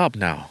leveled up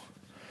now.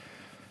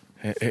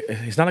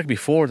 It's not like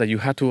before that you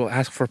had to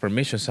ask for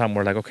permission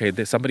somewhere. Like,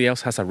 okay, somebody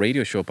else has a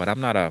radio show, but I'm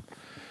not a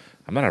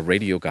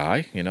radio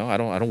guy. I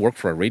don't work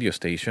for a radio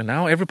station.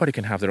 Now everybody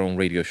can have their own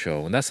radio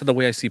show, and that's the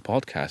way I see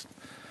podcasts.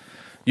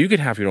 You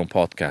can have your own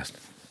podcast.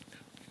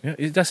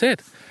 That's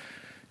it.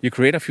 You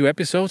create a few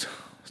episodes,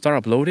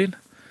 start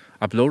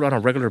upload on a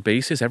regular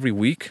basis every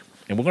week.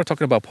 And we're going to talk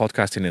about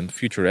podcasting in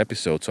future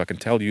episodes, so I can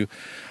tell you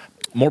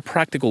more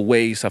practical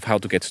ways of how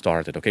to get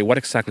started. Okay, what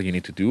exactly you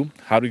need to do,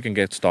 how you can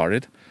get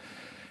started,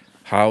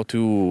 how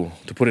to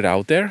put it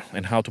out there,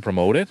 and how to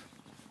promote it,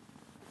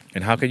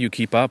 and how can you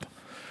keep up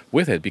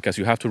with it, because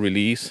you have to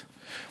release.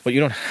 Well, you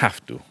don't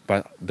have to,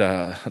 but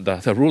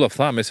the rule of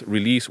thumb is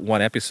release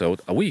one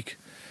episode a week.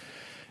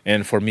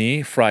 And for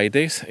me,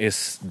 Fridays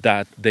is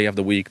that day of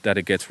the week that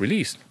it gets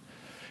released.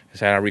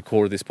 So I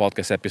record these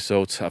podcast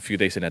episodes a few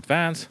days in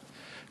advance.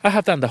 I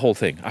have done the whole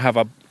thing. I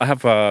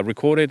have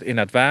recorded in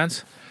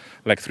advance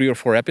like 3 or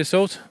 4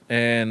 episodes,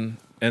 and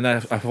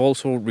I've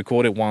also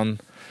recorded one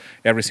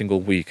every single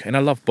week, and I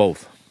love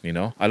both.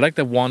 I like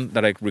the one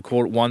that I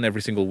record one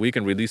every single week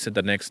and release it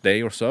the next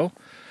day or so.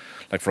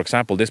 Like, for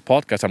example, this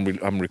podcast,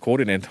 I'm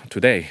recording it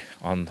today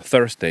on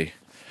Thursday,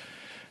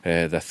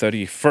 the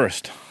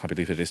 31st, I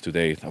believe it is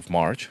today, of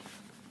March.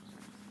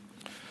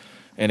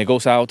 And it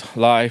goes out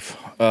live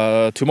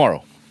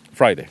tomorrow,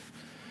 Friday.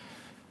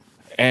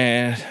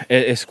 And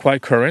it's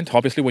quite current,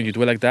 obviously, when you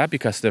do it like that,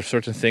 because there's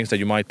certain things that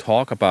you might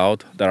talk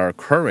about that are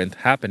currently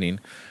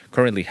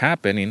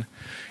happening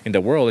in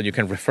the world, and you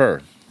can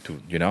refer to,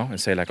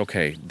 and say like,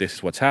 okay, this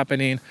is what's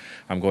happening.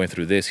 I'm going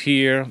through this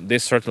here.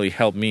 This certainly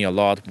helped me a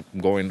lot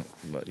when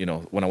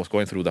I was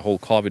going through the whole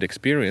COVID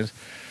experience.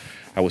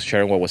 I was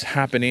sharing what was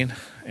happening,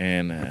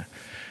 and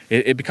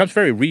it becomes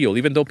very real,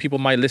 even though people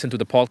might listen to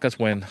the podcast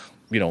when,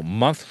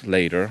 months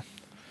later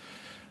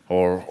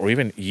or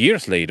even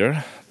years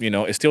later,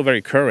 it's still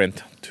very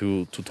current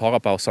to talk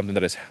about something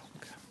that is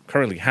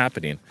currently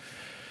happening,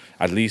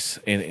 at least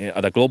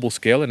at a global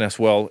scale, and as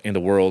well in the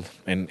world,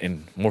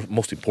 and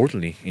most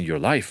importantly in your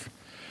life,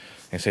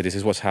 and say this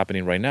is what's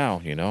happening right now,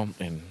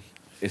 and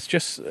it's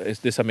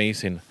this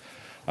amazing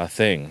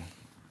thing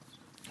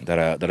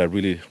that I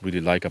really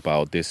really like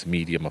about this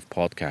medium of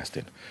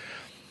podcasting.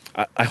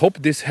 I hope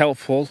this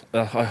helpful.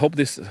 I hope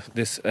this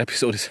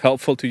episode is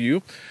helpful to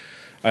you.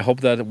 I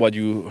hope that what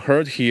you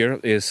heard here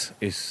is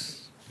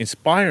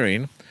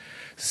inspiring.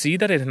 See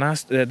that it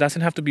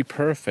doesn't have to be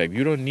perfect.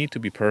 You don't need to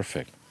be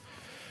perfect.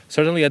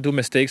 Certainly, I do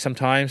mistakes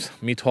sometimes.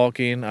 Me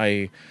talking,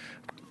 I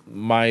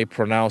might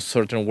pronounce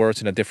certain words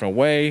in a different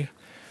way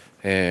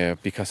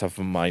because of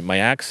my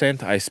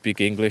accent. I speak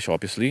English,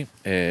 obviously,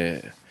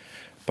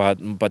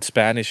 but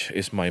Spanish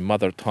is my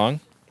mother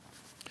tongue,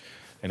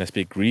 and I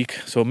speak Greek.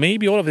 So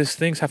maybe all of these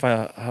things have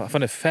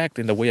an effect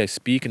in the way I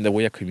speak and the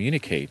way I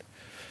communicate.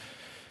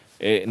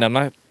 And I'm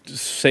not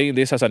saying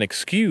this as an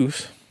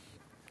excuse,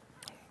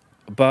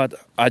 but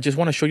I just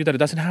want to show you that it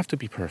doesn't have to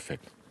be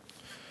perfect.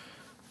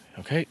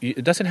 Okay,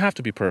 it doesn't have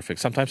to be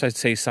perfect. Sometimes I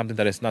say something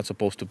that is not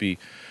supposed to be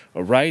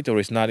right or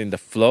is not in the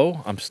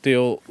flow. I'm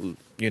still,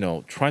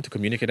 trying to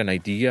communicate an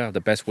idea the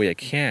best way I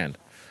can.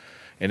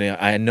 And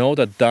I know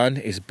that done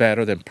is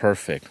better than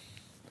perfect.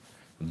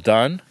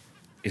 Done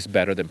is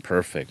better than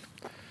perfect.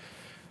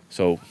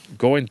 So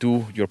go and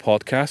do your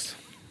podcast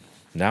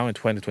now in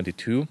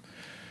 2022.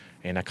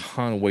 And I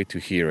can't wait to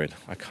hear it.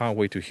 I can't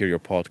wait to hear your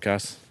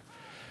podcast.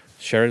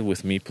 Share it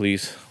with me,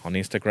 please, on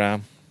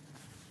Instagram.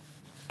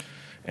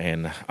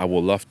 And I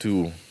would love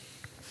to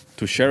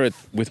share it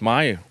with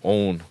my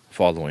own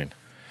following.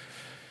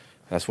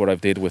 That's what I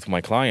did with my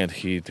client.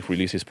 He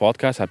released his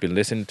podcast. I've been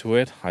listening to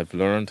it. I've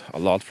learned a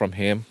lot from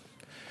him,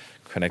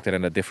 connected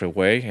in a different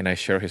way. And I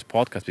share his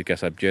podcast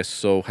because I'm just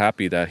so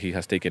happy that he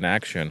has taken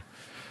action.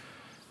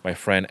 My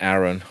friend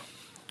Aaron,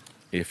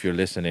 if you're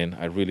listening,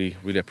 I really,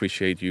 really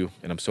appreciate you.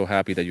 And I'm so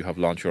happy that you have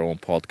launched your own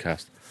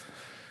podcast.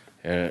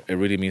 It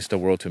really means the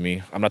world to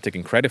me. I'm not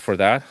taking credit for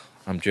that.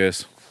 I'm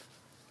just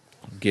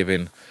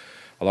giving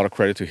a lot of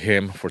credit to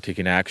him for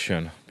taking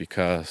action,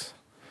 because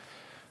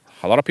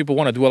a lot of people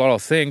want to do a lot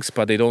of things,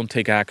 but they don't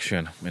take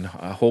action. And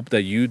I hope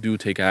that you do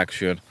take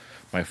action,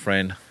 my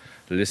friend,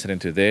 listening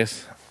to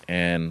this,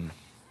 and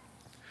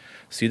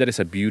see that it's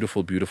a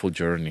beautiful, beautiful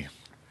journey.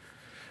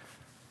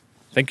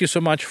 Thank you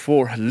so much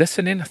for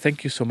listening.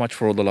 Thank you so much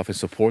for all the love and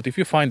support. If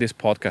you find these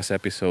podcast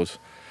episodes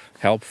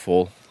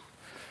helpful,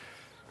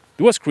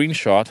 do a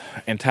screenshot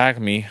and tag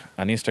me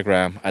on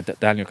Instagram at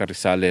Daniel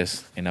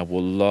Carrizales, and I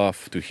would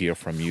love to hear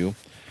from you.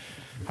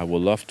 I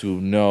would love to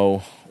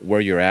know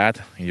where you're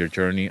at in your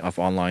journey of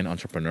online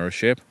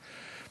entrepreneurship.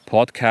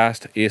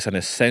 Podcast is an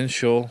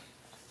essential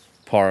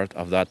part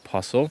of that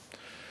puzzle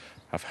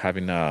of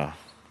having a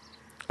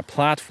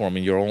platform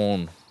in your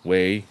own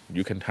way.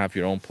 You can have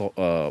your own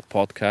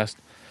podcast,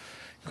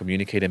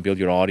 communicate and build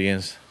your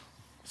audience.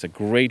 It's a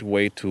great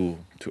way to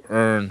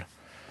earn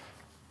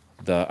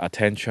the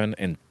attention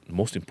and,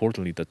 most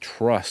importantly, the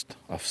trust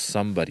of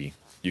somebody.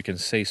 You can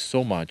say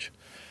so much,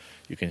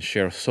 you can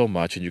share so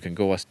much, and you can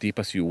go as deep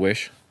as you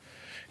wish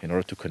in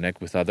order to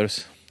connect with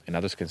others, and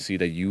others can see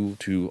that you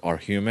too are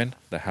human,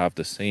 that have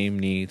the same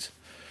needs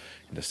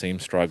and the same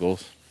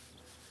struggles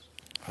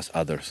as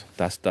others.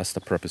 That's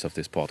the purpose of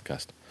this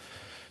podcast,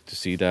 to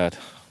see that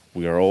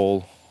we are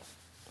all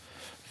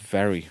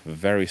very,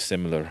 very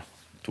similar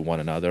to one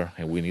another,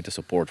 and we need the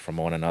support from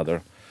one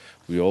another.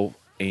 We all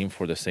aim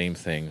for the same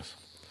things: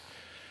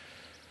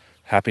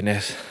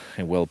 happiness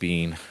and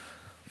well-being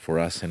for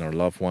us and our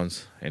loved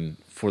ones, and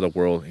for the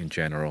world in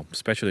general,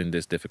 especially in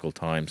these difficult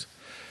times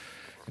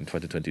in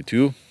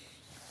 2022.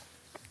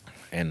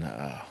 And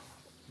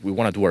we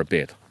want to do our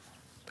bit,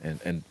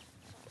 and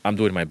I'm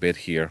doing my bit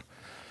here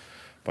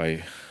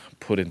by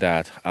putting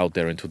that out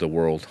there into the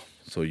world,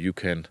 so you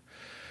can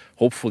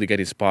hopefully get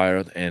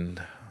inspired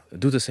and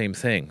do the same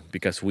thing,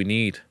 because we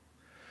need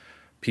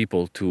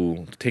people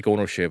to take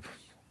ownership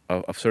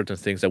of certain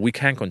things that we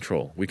can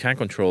control. We can't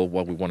control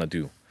what we want to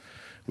do.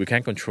 We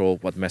can't control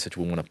what message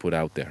we want to put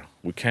out there.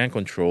 We can't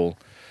control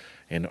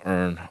and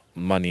earn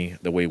money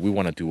the way we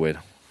want to do it,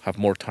 have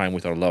more time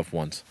with our loved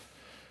ones.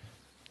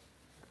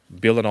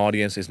 build an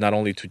audience is not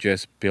only to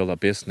just build a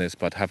business,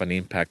 but have an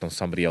impact on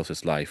somebody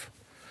else's life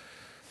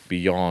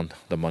beyond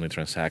the money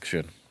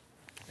transaction.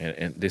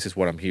 And this is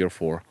what I'm here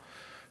for,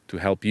 to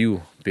help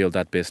you build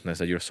that business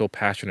that you're so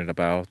passionate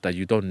about that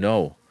you don't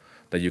know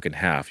that you can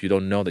have. You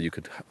don't know that you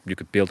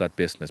could build that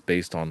business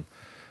based on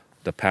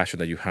the passion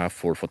that you have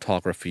for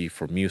photography,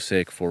 for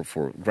music,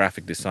 for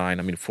graphic design.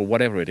 I mean, for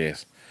whatever it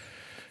is,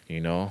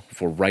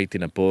 for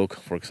writing a book,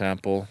 for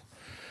example.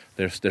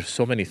 There's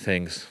so many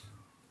things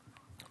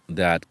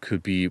that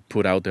could be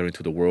put out there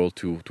into the world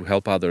to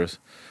help others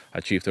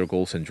achieve their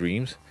goals and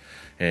dreams.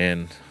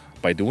 And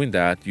by doing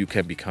that, you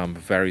can become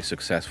very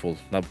successful,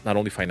 not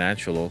only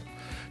financial,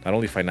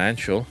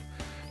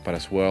 but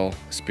as well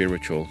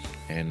spiritual,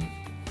 and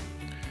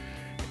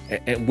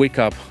wake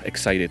up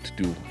excited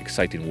to do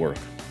exciting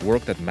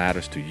work that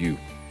matters to you.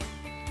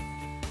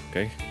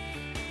 Okay?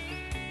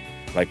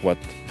 Like what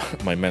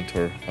my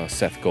mentor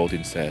Seth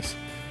Godin says,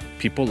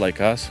 people like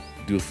us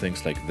do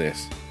things like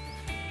this.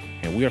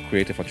 And we are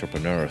creative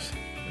entrepreneurs,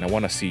 and I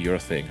want to see your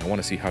thing. I want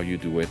to see how you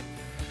do it,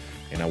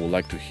 and I would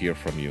like to hear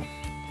from you.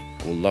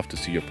 I would love to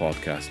see your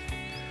podcast.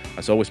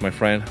 As always, my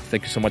friend,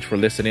 thank you so much for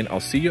listening. I'll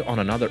see you on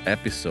another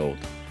episode.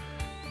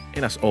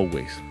 And as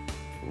always,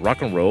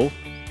 rock and roll,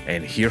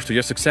 and here's to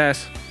your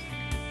success.